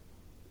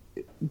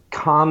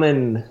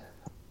common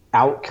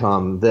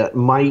outcome that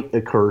might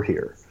occur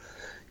here.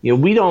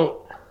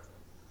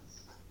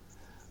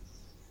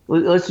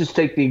 Let's just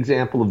take the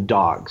example of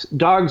dogs.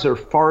 Dogs are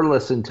far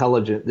less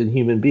intelligent than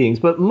human beings,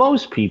 but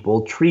most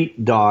people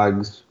treat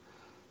dogs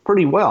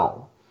pretty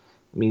well.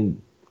 I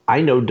mean,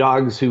 I know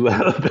dogs who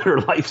have a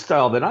better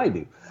lifestyle than I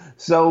do.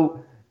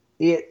 So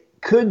it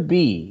could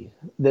be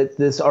that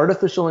this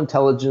artificial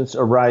intelligence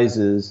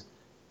arises,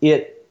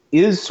 it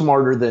is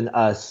smarter than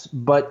us,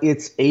 but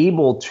it's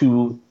able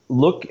to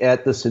look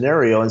at the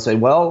scenario and say,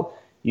 well,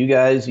 you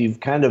guys, you've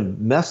kind of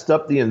messed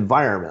up the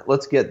environment.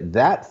 Let's get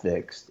that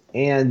fixed.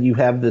 And you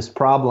have this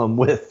problem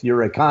with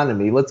your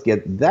economy. Let's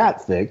get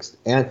that fixed.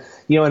 And,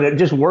 and it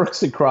just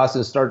works across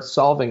and starts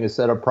solving a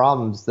set of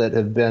problems that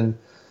have been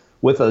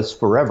with us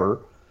forever.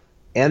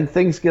 And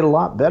things get a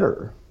lot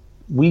better.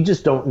 We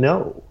just don't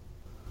know.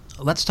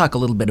 Let's talk a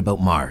little bit about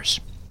Mars.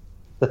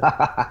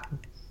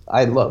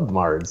 I love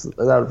Mars.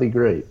 That would be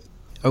great.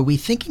 Are we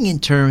thinking in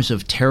terms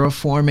of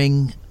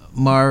terraforming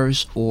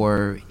Mars,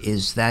 or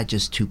is that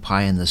just too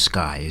pie in the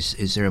sky?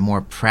 Is there a more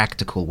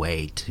practical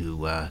way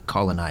to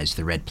colonize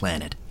the red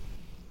planet?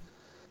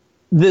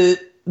 The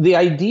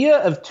idea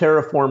of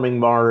terraforming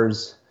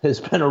Mars has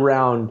been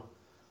around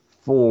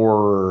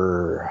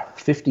for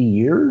 50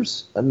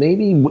 years,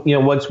 maybe,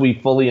 once we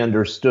fully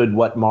understood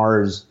what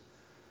Mars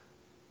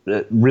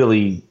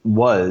really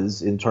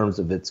was in terms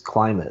of its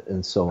climate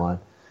and so on.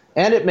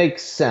 And it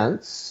makes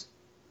sense,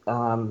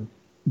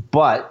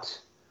 but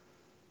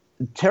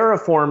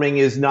terraforming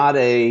is not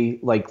a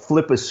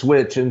flip a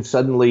switch and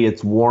suddenly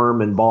it's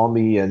warm and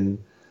balmy and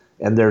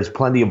there's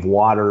plenty of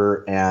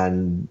water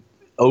and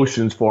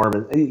oceans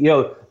form.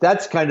 And,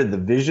 that's kind of the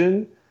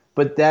vision,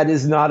 but that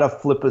is not a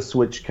flip a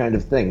switch kind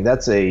of thing.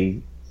 That's a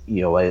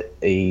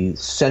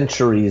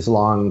centuries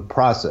long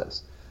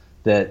process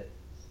that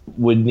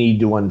would need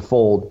to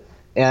unfold.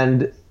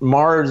 And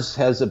Mars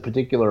has a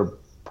particular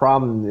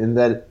problem in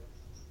that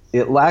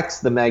it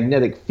lacks the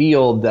magnetic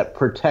field that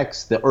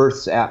protects the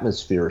Earth's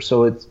atmosphere.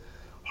 So it's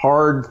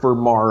hard for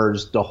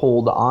Mars to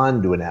hold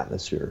on to an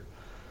atmosphere.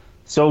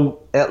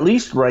 So at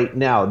least right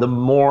now, the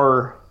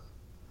more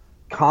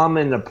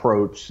common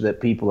approach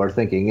that people are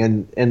thinking,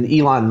 and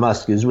Elon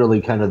Musk is really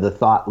kind of the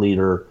thought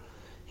leader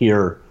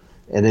here,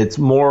 and it's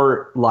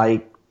more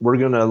like we're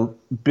going to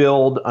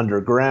build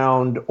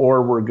underground,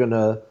 or we're going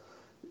to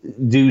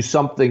do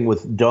something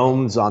with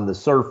domes on the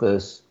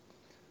surface.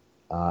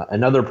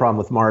 Another problem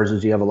with Mars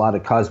is you have a lot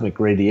of cosmic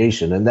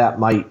radiation, and that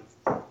might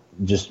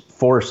just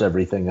force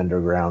everything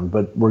underground.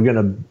 But we're going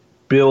to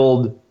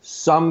build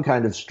some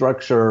kind of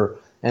structure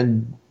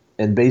and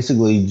and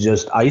basically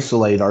just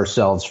isolate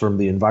ourselves from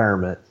the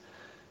environment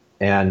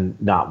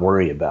and not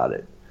worry about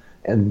it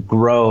and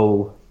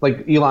grow.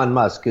 Like Elon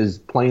Musk has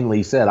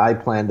plainly said, I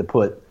plan to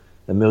put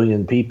 1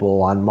 million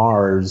people on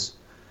Mars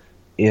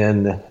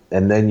and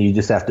then you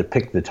just have to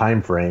pick the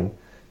time frame.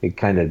 It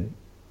kind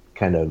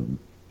of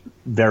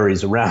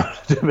varies around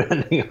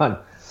depending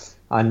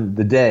on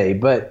the day,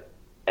 but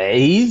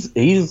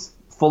he's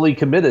fully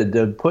committed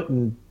to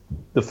putting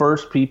the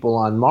first people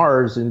on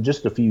Mars in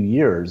just a few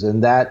years,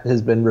 and that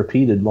has been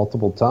repeated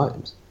multiple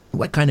times.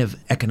 What kind of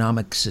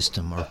economic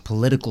system or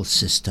political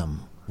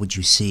system would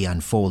you see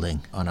unfolding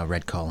on a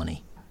red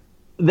colony?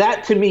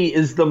 That, to me,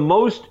 is the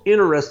most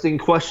interesting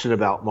question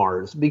about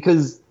Mars,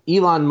 because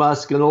Elon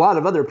Musk and a lot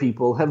of other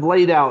people have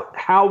laid out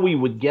how we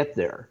would get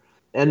there.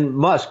 And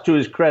Musk, to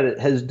his credit,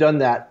 has done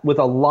that with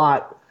a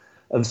lot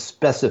of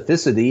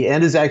specificity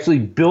and is actually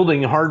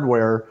building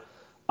hardware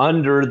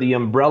under the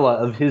umbrella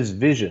of his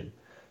vision.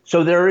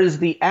 So there is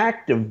the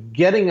act of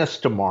getting us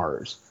to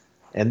Mars,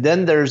 and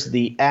then there's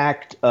the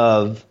act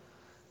of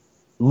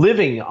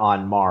living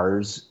on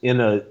Mars in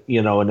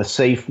a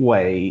safe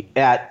way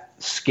at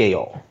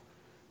scale,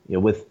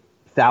 with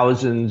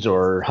thousands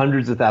or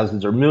hundreds of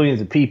thousands or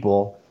millions of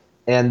people.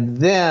 And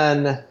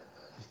then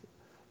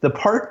the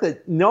part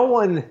that no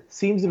one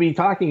seems to be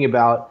talking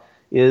about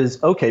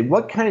is, okay,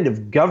 what kind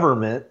of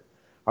government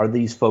are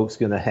these folks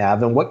going to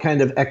have, and what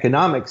kind of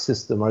economic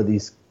system are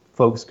these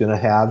folks going to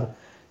have?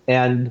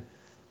 And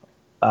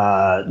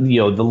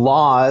the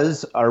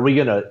laws, are we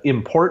going to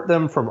import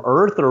them from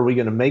Earth, or are we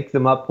going to make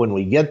them up when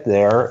we get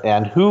there?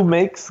 And who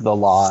makes the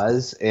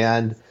laws?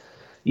 And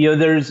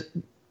there's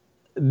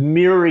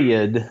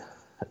myriad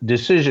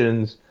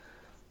decisions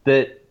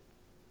that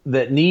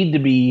need to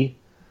be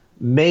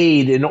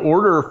made in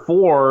order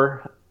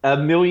for a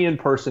 1 million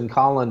person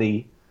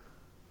colony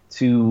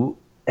to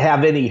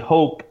have any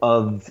hope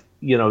of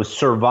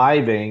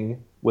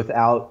surviving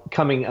without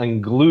coming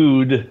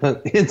unglued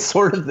in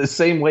sort of the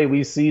same way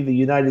we see the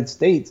United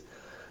States.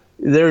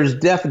 There's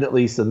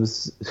definitely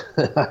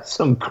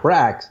some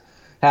cracks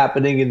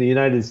happening in the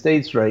United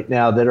States right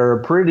now that are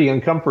pretty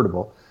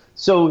uncomfortable.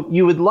 So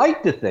you would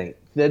like to think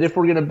that if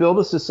we're going to build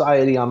a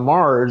society on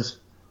Mars,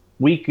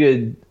 we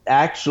could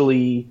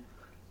actually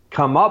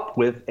come up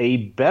with a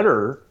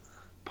better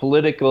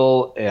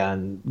political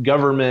and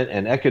government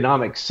and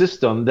economic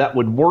system that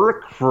would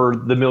work for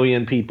the 1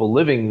 million people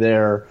living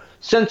there,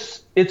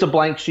 since it's a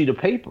blank sheet of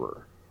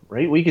paper,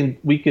 right? We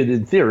could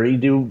in theory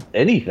do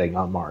anything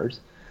on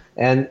Mars.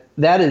 And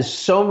that is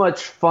so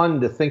much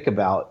fun to think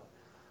about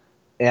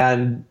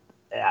and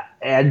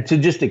to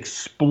just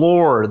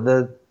explore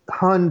the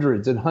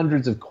hundreds and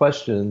hundreds of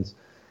questions.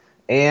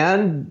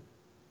 And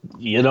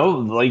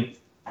like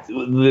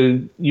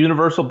the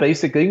universal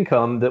basic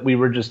income that we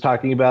were just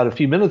talking about a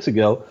few minutes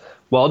ago,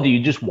 well, do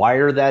you just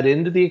wire that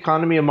into the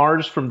economy of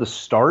Mars from the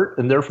start,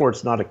 and therefore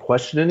it's not a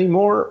question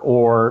anymore?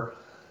 Or,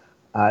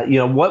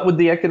 what would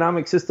the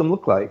economic system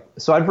look like?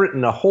 So I've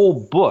written a whole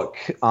book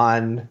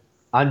on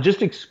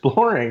just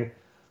exploring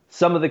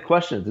some of the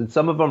questions, and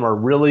some of them are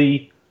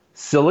really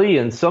silly,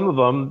 and some of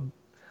them,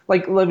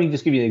 like, let me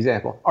just give you an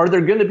example. Are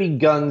there going to be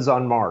guns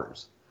on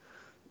Mars?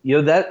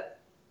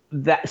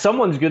 That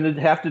someone's going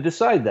to have to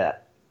decide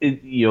that.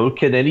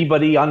 Can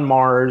anybody on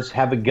Mars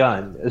have a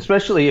gun?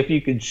 Especially if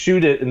you could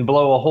shoot it and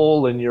blow a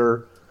hole in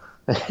your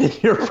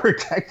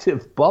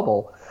protective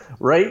bubble,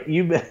 right?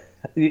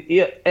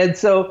 And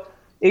so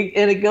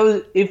it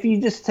goes. If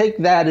you just take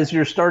that as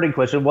your starting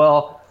question,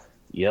 well,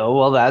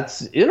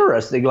 that's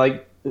interesting.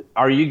 Like,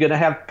 are you going to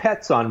have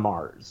pets on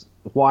Mars?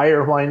 Why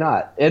or why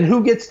not? And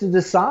who gets to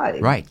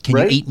decide? Right? Can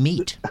you eat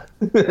meat?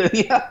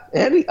 Yeah.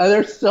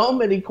 There's so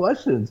many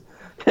questions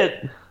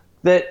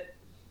that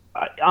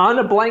on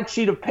a blank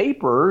sheet of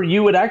paper,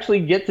 you would actually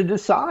get to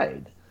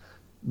decide.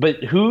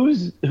 But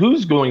who's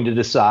going to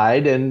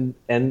decide, and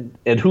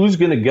who's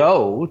going to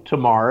go to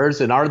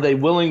Mars, and are they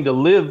willing to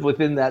live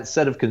within that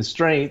set of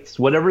constraints,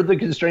 whatever the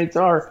constraints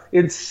are?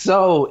 It's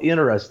so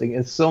interesting.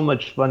 It's so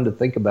much fun to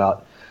think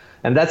about.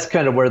 And that's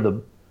kind of where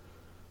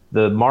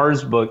the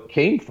Mars book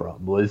came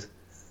from, was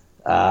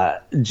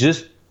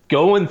just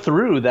going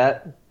through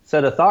that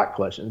set of thought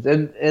questions.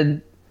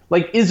 And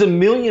like, is 1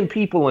 million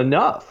people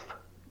enough?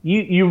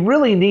 You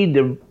really need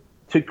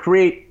to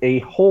create a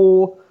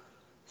whole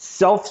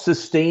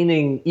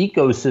self-sustaining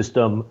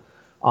ecosystem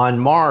on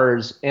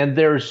Mars, and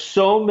there's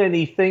so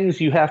many things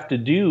you have to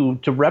do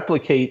to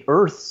replicate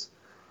Earth's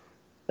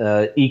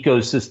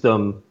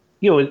ecosystem.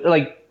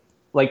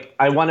 Like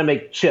I want to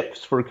make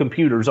chips for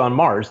computers on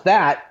Mars.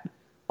 That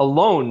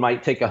alone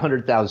might take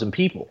 100,000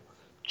 people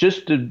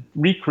just to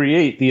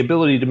recreate the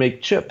ability to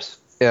make chips.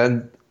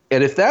 And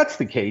if that's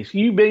the case,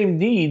 you may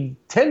need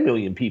 10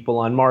 million people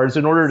on Mars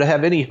in order to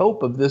have any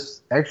hope of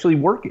this actually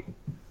working.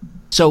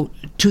 So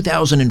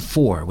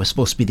 2004 was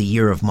supposed to be the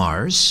year of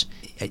Mars.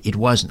 It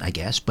wasn't, I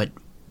guess, but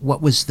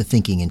what was the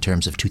thinking in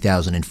terms of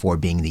 2004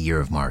 being the year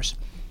of Mars?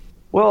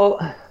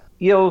 Well,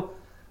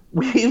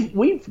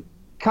 we've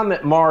come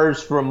at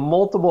Mars from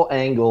multiple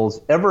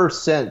angles ever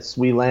since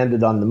we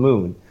landed on the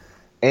moon.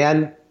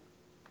 And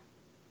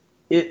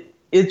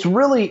it's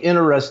really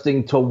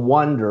interesting to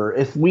wonder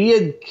if we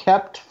had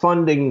kept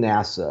funding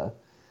NASA,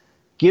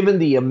 given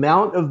the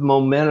amount of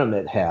momentum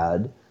it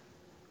had,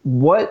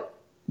 what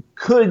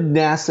could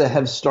NASA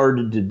have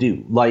started to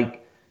do?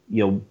 Like,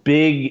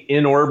 big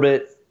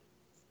in-orbit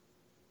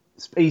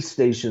space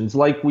stations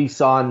like we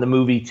saw in the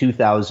movie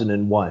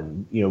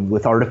 2001,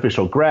 with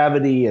artificial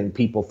gravity and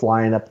people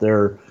flying up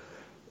there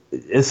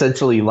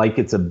essentially like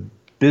it's a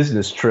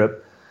business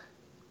trip.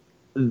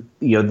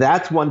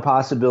 That's one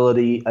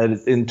possibility.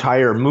 An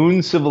entire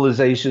moon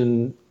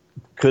civilization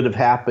could have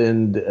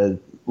happened.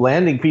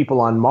 Landing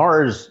people on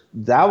Mars,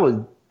 that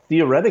would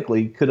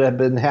theoretically could have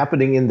been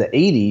happening in the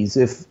 80s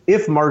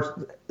if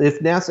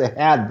NASA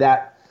had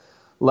that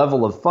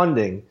level of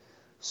funding.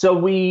 So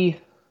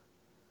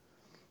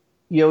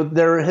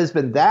there has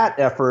been that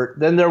effort.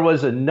 Then there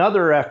was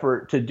another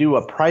effort to do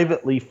a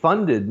privately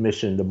funded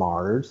mission to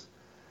Mars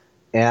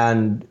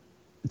and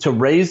to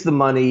raise the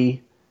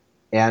money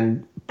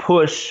and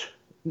push,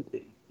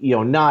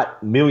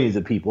 not millions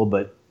of people,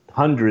 but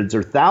hundreds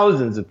or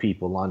thousands of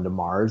people onto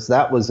Mars.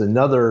 That was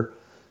another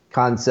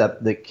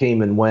concept that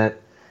came and went.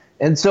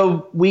 And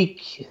so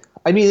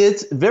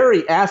it's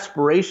very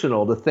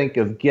aspirational to think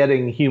of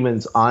getting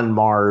humans on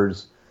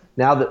Mars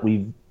now that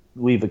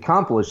we've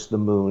accomplished the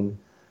moon,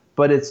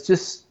 but it's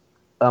just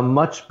a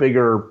much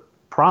bigger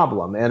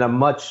problem and a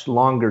much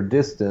longer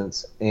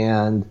distance.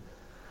 And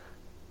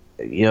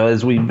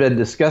as we've been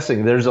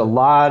discussing, there's a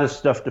lot of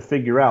stuff to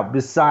figure out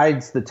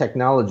besides the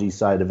technology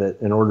side of it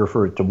in order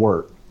for it to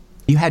work.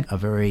 You had a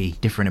very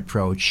different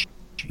approach,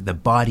 the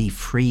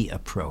body-free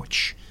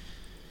approach.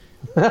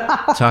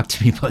 Talk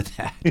to me about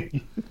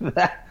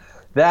that.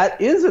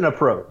 That is an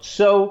approach.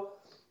 So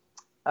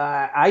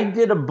I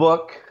did a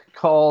book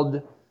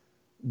called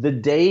The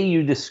Day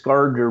You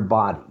Discard Your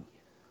Body,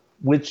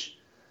 which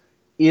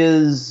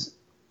is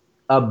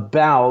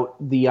about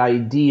the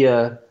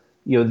idea,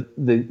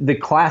 the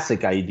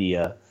classic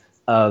idea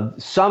of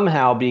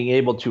somehow being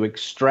able to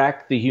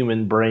extract the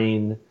human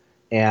brain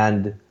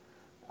and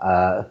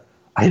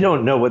I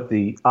don't know what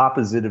the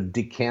opposite of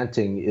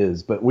decanting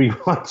is, but we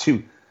want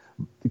to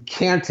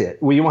cant it.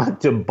 We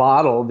want to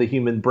bottle the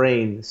human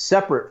brain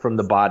separate from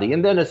the body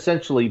and then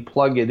essentially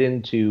plug it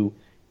into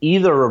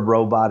either a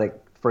robotic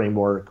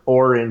framework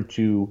or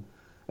into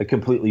a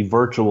completely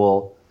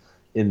virtual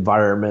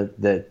environment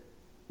that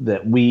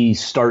we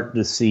start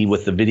to see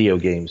with the video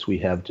games we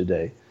have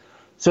today.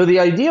 So the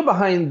idea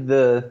behind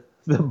the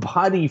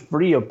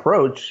body-free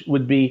approach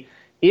would be,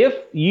 if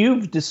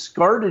you've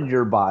discarded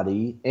your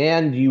body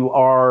and you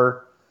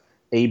are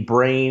a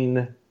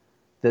brain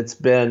that's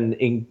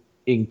been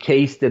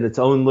encased in its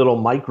own little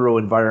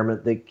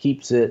microenvironment that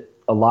keeps it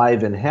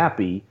alive and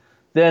happy,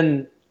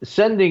 then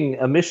sending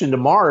a mission to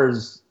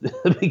Mars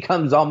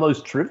becomes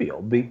almost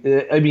trivial.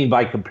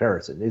 By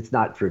comparison, it's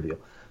not trivial.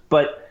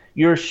 But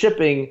you're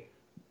shipping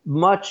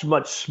much,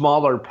 much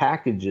smaller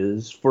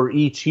packages for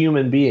each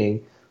human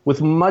being with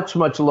much,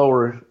 much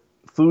lower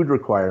food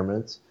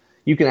requirements.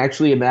 You can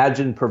actually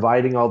imagine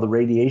providing all the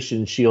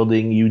radiation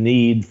shielding you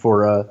need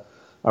for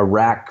a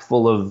rack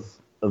full of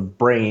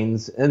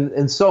brains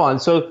and so on.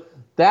 So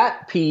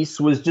that piece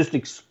was just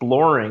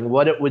exploring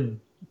what it would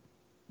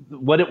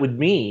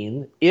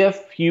mean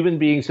if human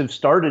beings have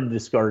started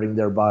discarding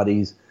their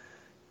bodies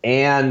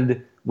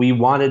and we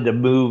wanted to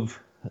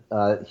move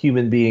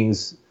human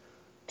beings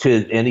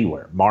to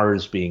anywhere,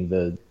 Mars being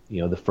the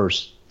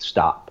first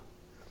stop.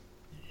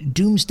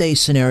 Doomsday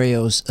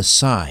scenarios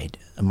aside,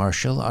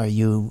 Marshall, are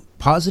you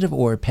positive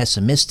or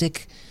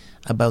pessimistic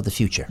about the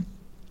future?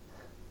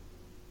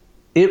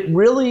 It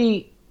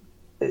really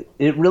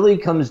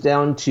comes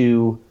down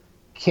to,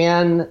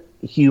 can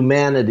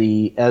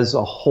humanity as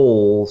a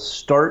whole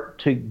start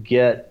to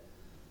get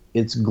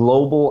its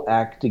global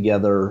act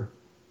together,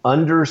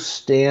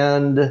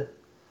 understand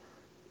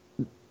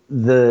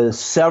the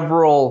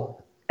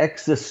several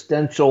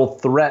existential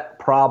threat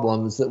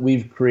problems that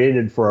we've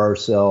created for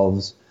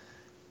ourselves,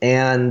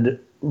 and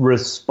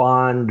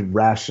respond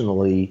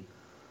rationally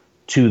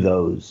to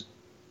those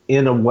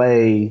in a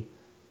way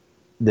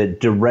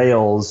that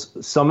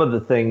derails some of the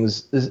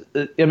things.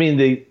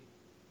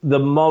 The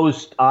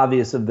most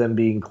obvious of them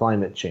being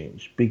climate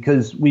change,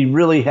 because we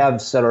really have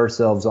set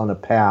ourselves on a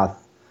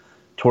path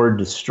toward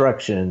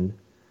destruction,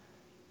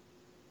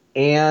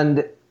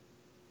 and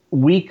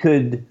we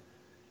could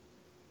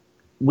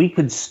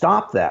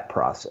stop that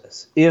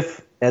process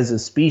if, as a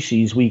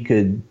species, we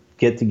could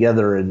get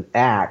together and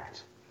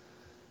act.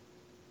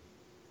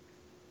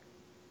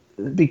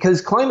 Because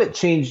climate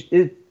change,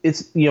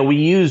 it's we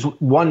use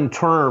one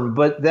term,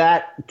 but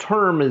that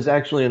term is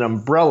actually an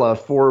umbrella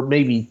for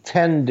maybe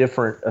 10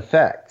 different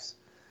effects.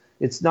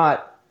 It's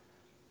not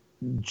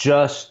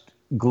just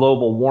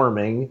global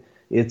warming.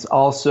 It's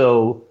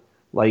also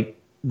like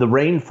the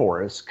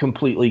rainforests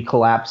completely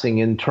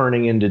collapsing and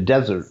turning into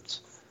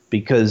deserts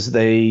because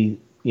they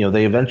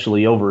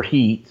eventually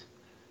overheat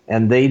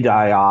and they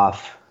die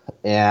off,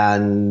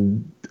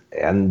 and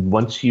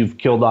once you've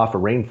killed off a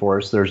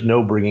rainforest, there's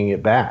no bringing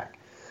it back.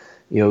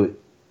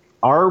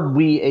 Are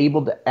we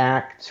able to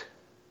act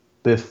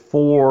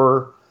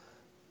before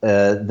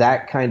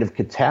that kind of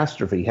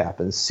catastrophe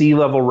happens. Sea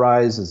level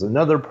rise is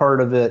another part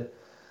of it.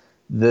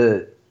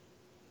 There's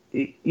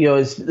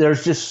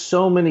just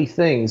so many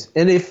things.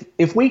 And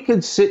if we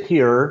could sit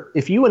here,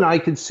 if you and I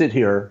could sit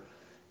here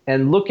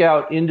and look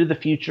out into the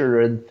future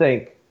and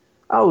think,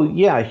 oh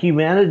yeah,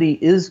 humanity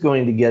is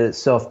going to get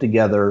itself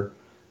together.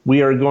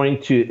 We are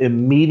going to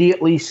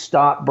immediately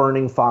stop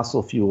burning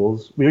fossil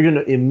fuels. We're going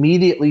to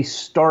immediately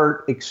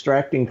start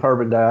extracting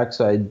carbon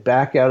dioxide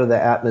back out of the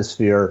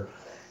atmosphere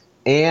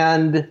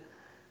and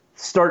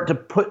start to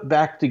put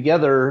back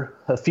together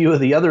a few of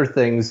the other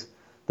things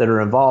that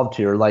are involved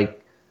here. Like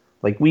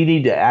we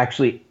need to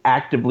actually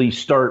actively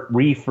start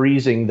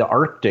refreezing the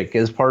Arctic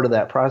as part of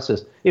that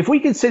process. If we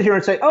could sit here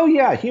and say, oh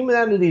yeah,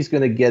 humanity's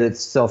going to get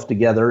itself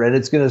together and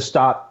it's going to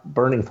stop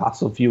burning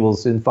fossil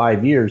fuels in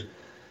 5 years,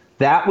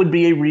 that would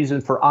be a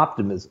reason for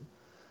optimism.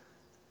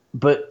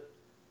 But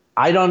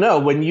I don't know.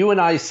 When you and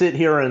I sit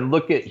here and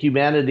look at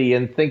humanity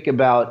and think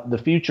about the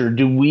future,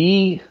 do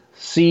we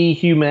see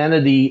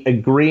humanity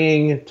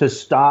agreeing to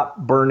stop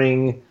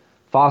burning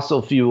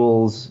fossil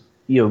fuels,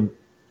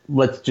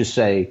 let's just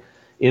say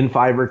in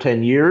 5 or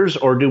 10 years?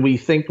 Or do we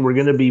think we're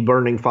going to be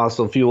burning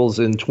fossil fuels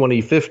in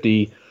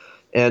 2050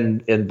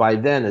 and by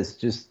then it's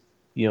just,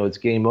 it's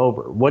game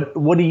over?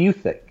 What do you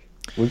think?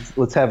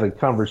 Let's have a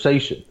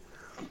conversation.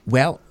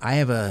 Well, I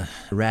have a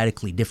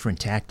radically different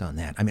tact on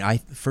that. I mean,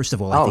 first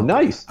of all,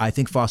 I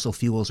think fossil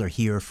fuels are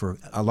here for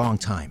a long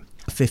time,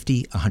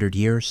 50, 100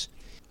 years.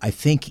 I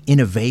think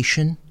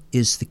innovation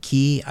is the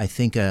key. I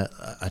think a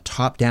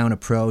top-down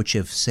approach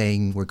of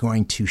saying we're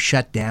going to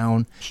shut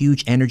down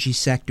huge energy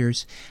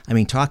sectors. I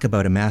mean, talk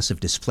about a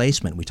massive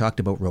displacement. We talked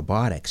about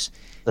robotics.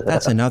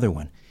 That's another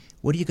one.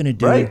 What are you going to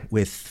do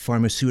with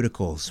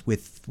pharmaceuticals,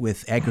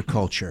 with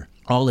agriculture?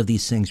 All of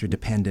these things are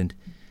dependent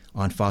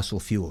on fossil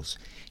fuels.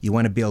 You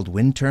want to build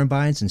wind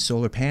turbines and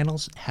solar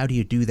panels? How do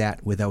you do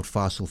that without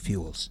fossil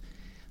fuels?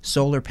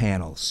 Solar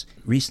panels.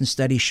 Recent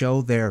studies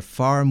show they're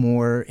far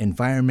more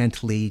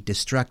environmentally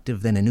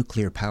destructive than a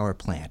nuclear power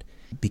plant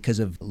because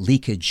of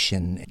leakage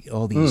and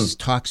all these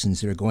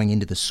toxins that are going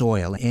into the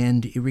soil.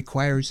 And it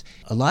requires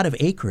a lot of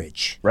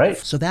acreage. Right.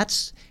 So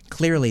that's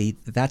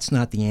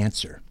not the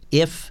answer.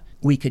 If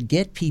we could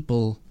get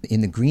people in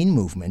the green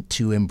movement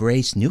to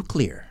embrace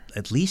nuclear,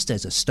 at least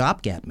as a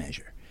stopgap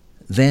measure,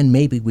 then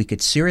maybe we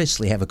could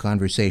seriously have a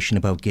conversation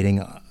about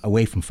getting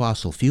away from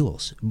fossil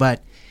fuels.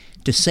 But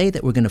to say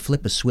that we're going to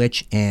flip a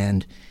switch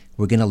and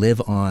we're going to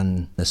live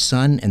on the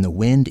sun and the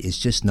wind is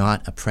just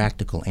not a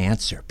practical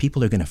answer.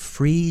 People are going to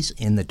freeze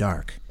in the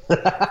dark.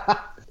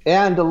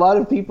 And a lot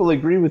of people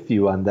agree with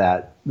you on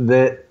that.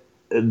 That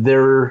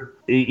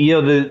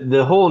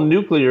the whole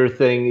nuclear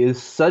thing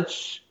is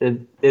such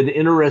an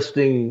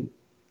interesting,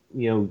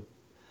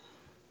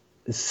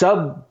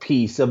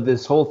 sub-piece of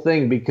this whole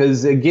thing,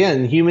 because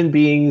again, human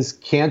beings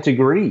can't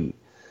agree.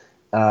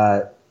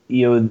 There's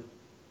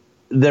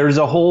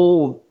a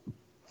whole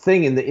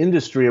thing in the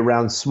industry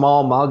around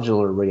small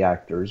modular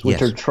reactors,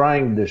 which are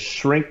trying to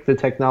shrink the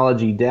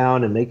technology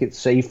down and make it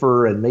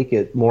safer and make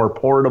it more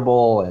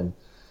portable.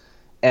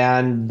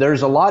 And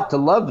there's a lot to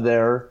love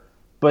there,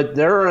 but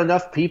there are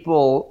enough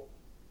people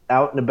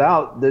out and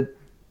about that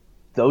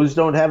those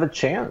don't have a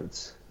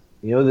chance.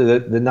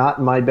 The not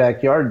in my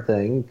backyard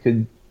thing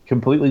could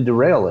completely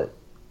derail it.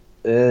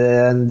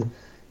 And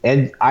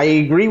I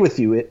agree with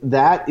you.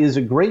 That is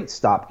a great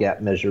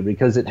stopgap measure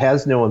because it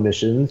has no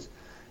emissions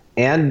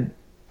and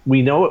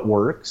we know it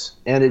works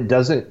and it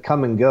doesn't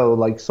come and go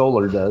like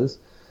solar does.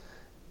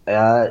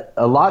 A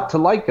lot to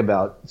like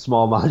about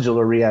small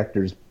modular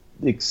reactors,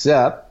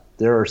 except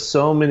there are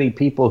so many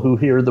people who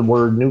hear the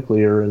word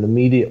nuclear and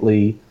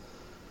immediately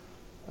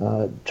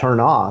turn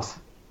off.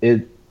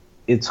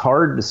 It's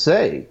hard to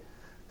say.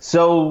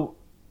 So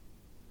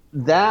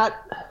if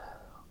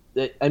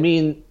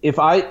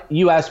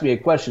you ask me a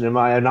question, am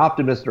I an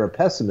optimist or a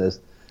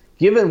pessimist?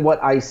 Given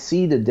what I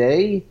see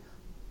today,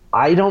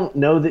 I don't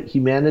know that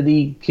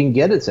humanity can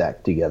get its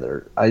act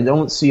together. I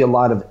don't see a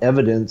lot of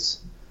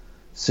evidence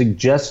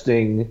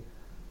suggesting,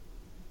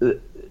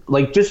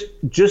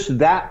 just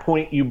that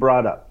point you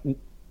brought up.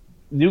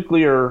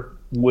 Nuclear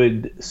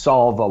would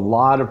solve a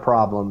lot of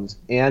problems,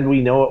 and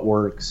we know it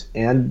works,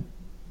 and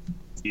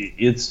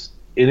it's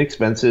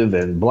inexpensive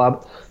and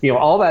blah,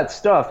 all that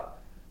stuff.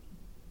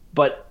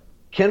 But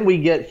can we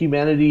get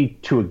humanity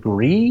to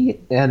agree?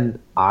 And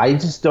I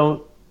just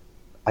don't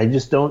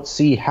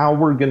see how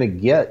we're going to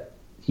get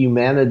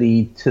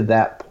humanity to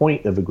that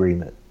point of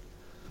agreement.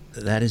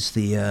 That is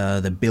the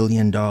 $1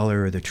 billion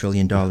or the $1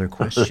 trillion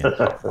question.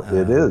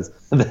 It is.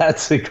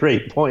 That's a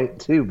great point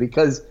too,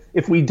 because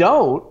if we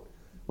don't,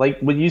 like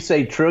when you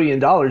say $1 trillion,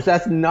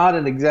 that's not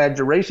an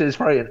exaggeration. It's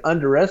probably an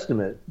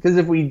underestimate, because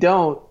if we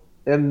don't,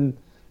 and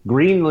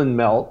Greenland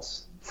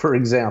melts, for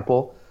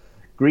example,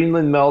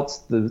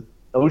 the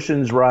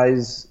oceans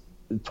rise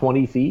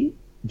 20 feet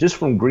just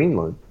from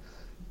Greenland.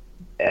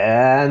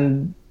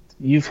 And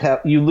you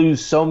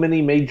lose so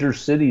many major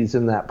cities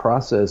in that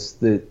process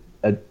that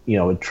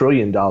 $1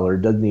 trillion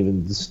doesn't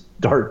even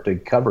start to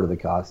cover the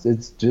cost.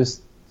 It's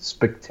just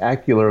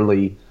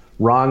spectacularly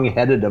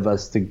wrong-headed of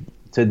us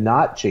to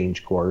not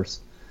change course.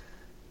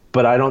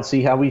 But I don't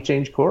see how we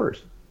change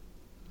course.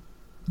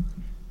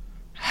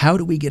 How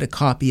do we get a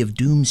copy of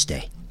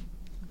Doomsday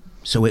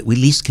so we at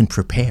least can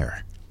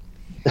prepare?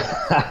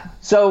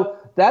 So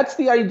that's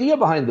the idea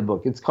behind the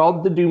book. It's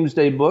called the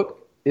Doomsday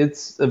Book.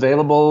 It's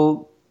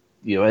available,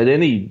 at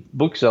any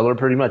bookseller,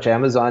 pretty much.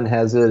 Amazon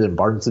has it, and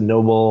Barnes and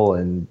Noble,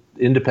 and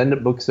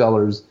independent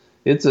booksellers.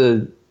 It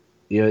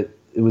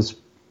was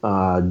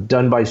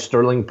done by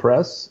Sterling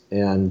Press,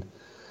 and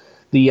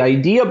the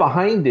idea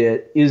behind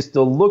it is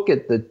to look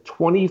at the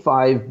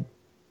 25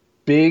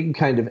 big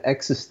kind of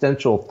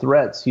existential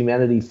threats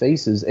humanity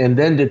faces, and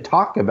then to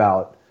talk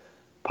about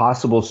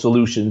possible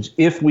solutions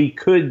if we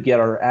could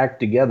get our act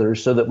together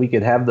so that we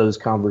could have those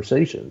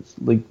conversations.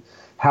 Like,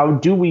 how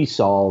do we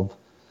solve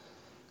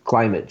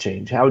climate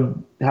change?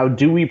 How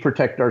do we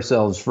protect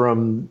ourselves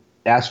from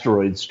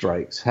asteroid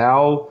strikes?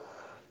 What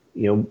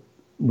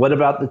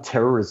about the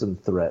terrorism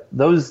threat?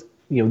 Those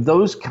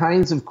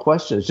kinds of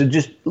questions. So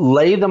just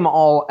lay them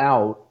all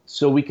out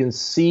so we can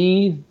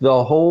see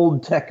the whole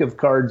deck of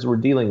cards we're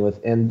dealing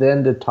with, and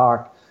then to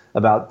talk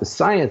about the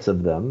science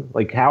of them,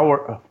 like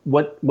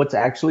what's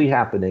actually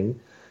happening,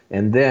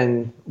 and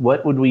then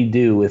what would we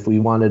do if we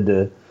wanted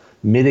to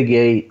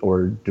mitigate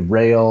or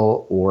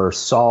derail or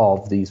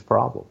solve these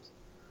problems.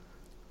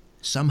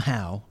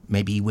 Somehow,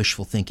 maybe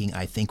wishful thinking,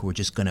 I think we're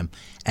just going to,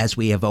 as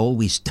we have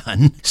always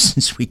done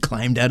since we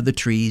climbed out of the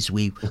trees,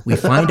 we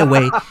find a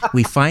way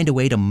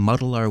to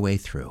muddle our way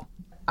through.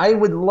 I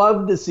would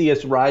love to see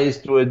us rise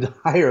to a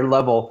higher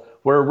level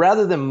where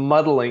rather than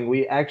muddling,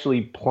 we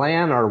actually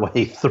plan our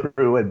way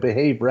through and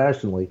behave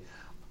rationally.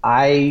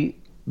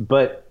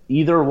 But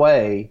either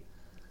way,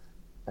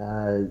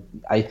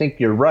 I think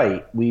you're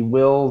right. We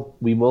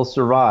will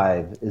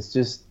survive. It's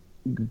just,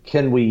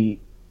 can we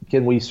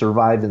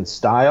survive in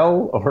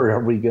style, or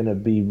are we going to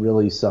be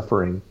really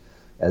suffering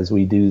as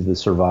we do the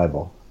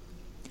survival?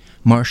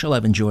 Marshall,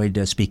 I've enjoyed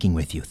speaking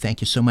with you.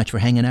 Thank you so much for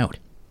hanging out.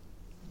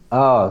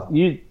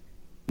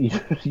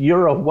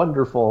 You're a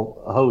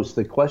wonderful host.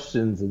 The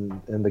questions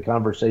and the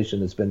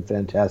conversation has been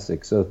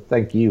fantastic. So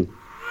thank you.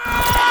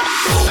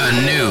 A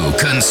new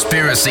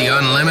Conspiracy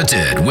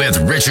Unlimited with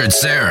Richard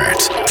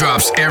Serrett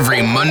drops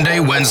every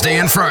Monday, Wednesday,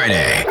 and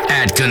Friday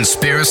at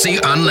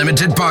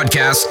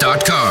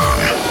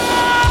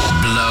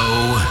conspiracyunlimitedpodcast.com.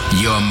 Blow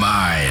your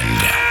mind.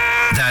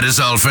 That is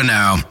all for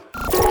now.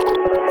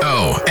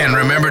 Oh, and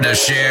remember to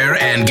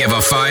share and give a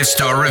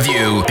 5-star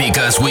review,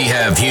 because we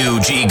have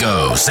huge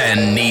egos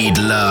and need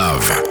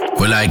love.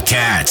 We're like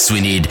cats. We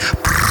need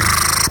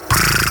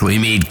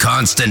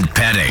constant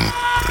petting.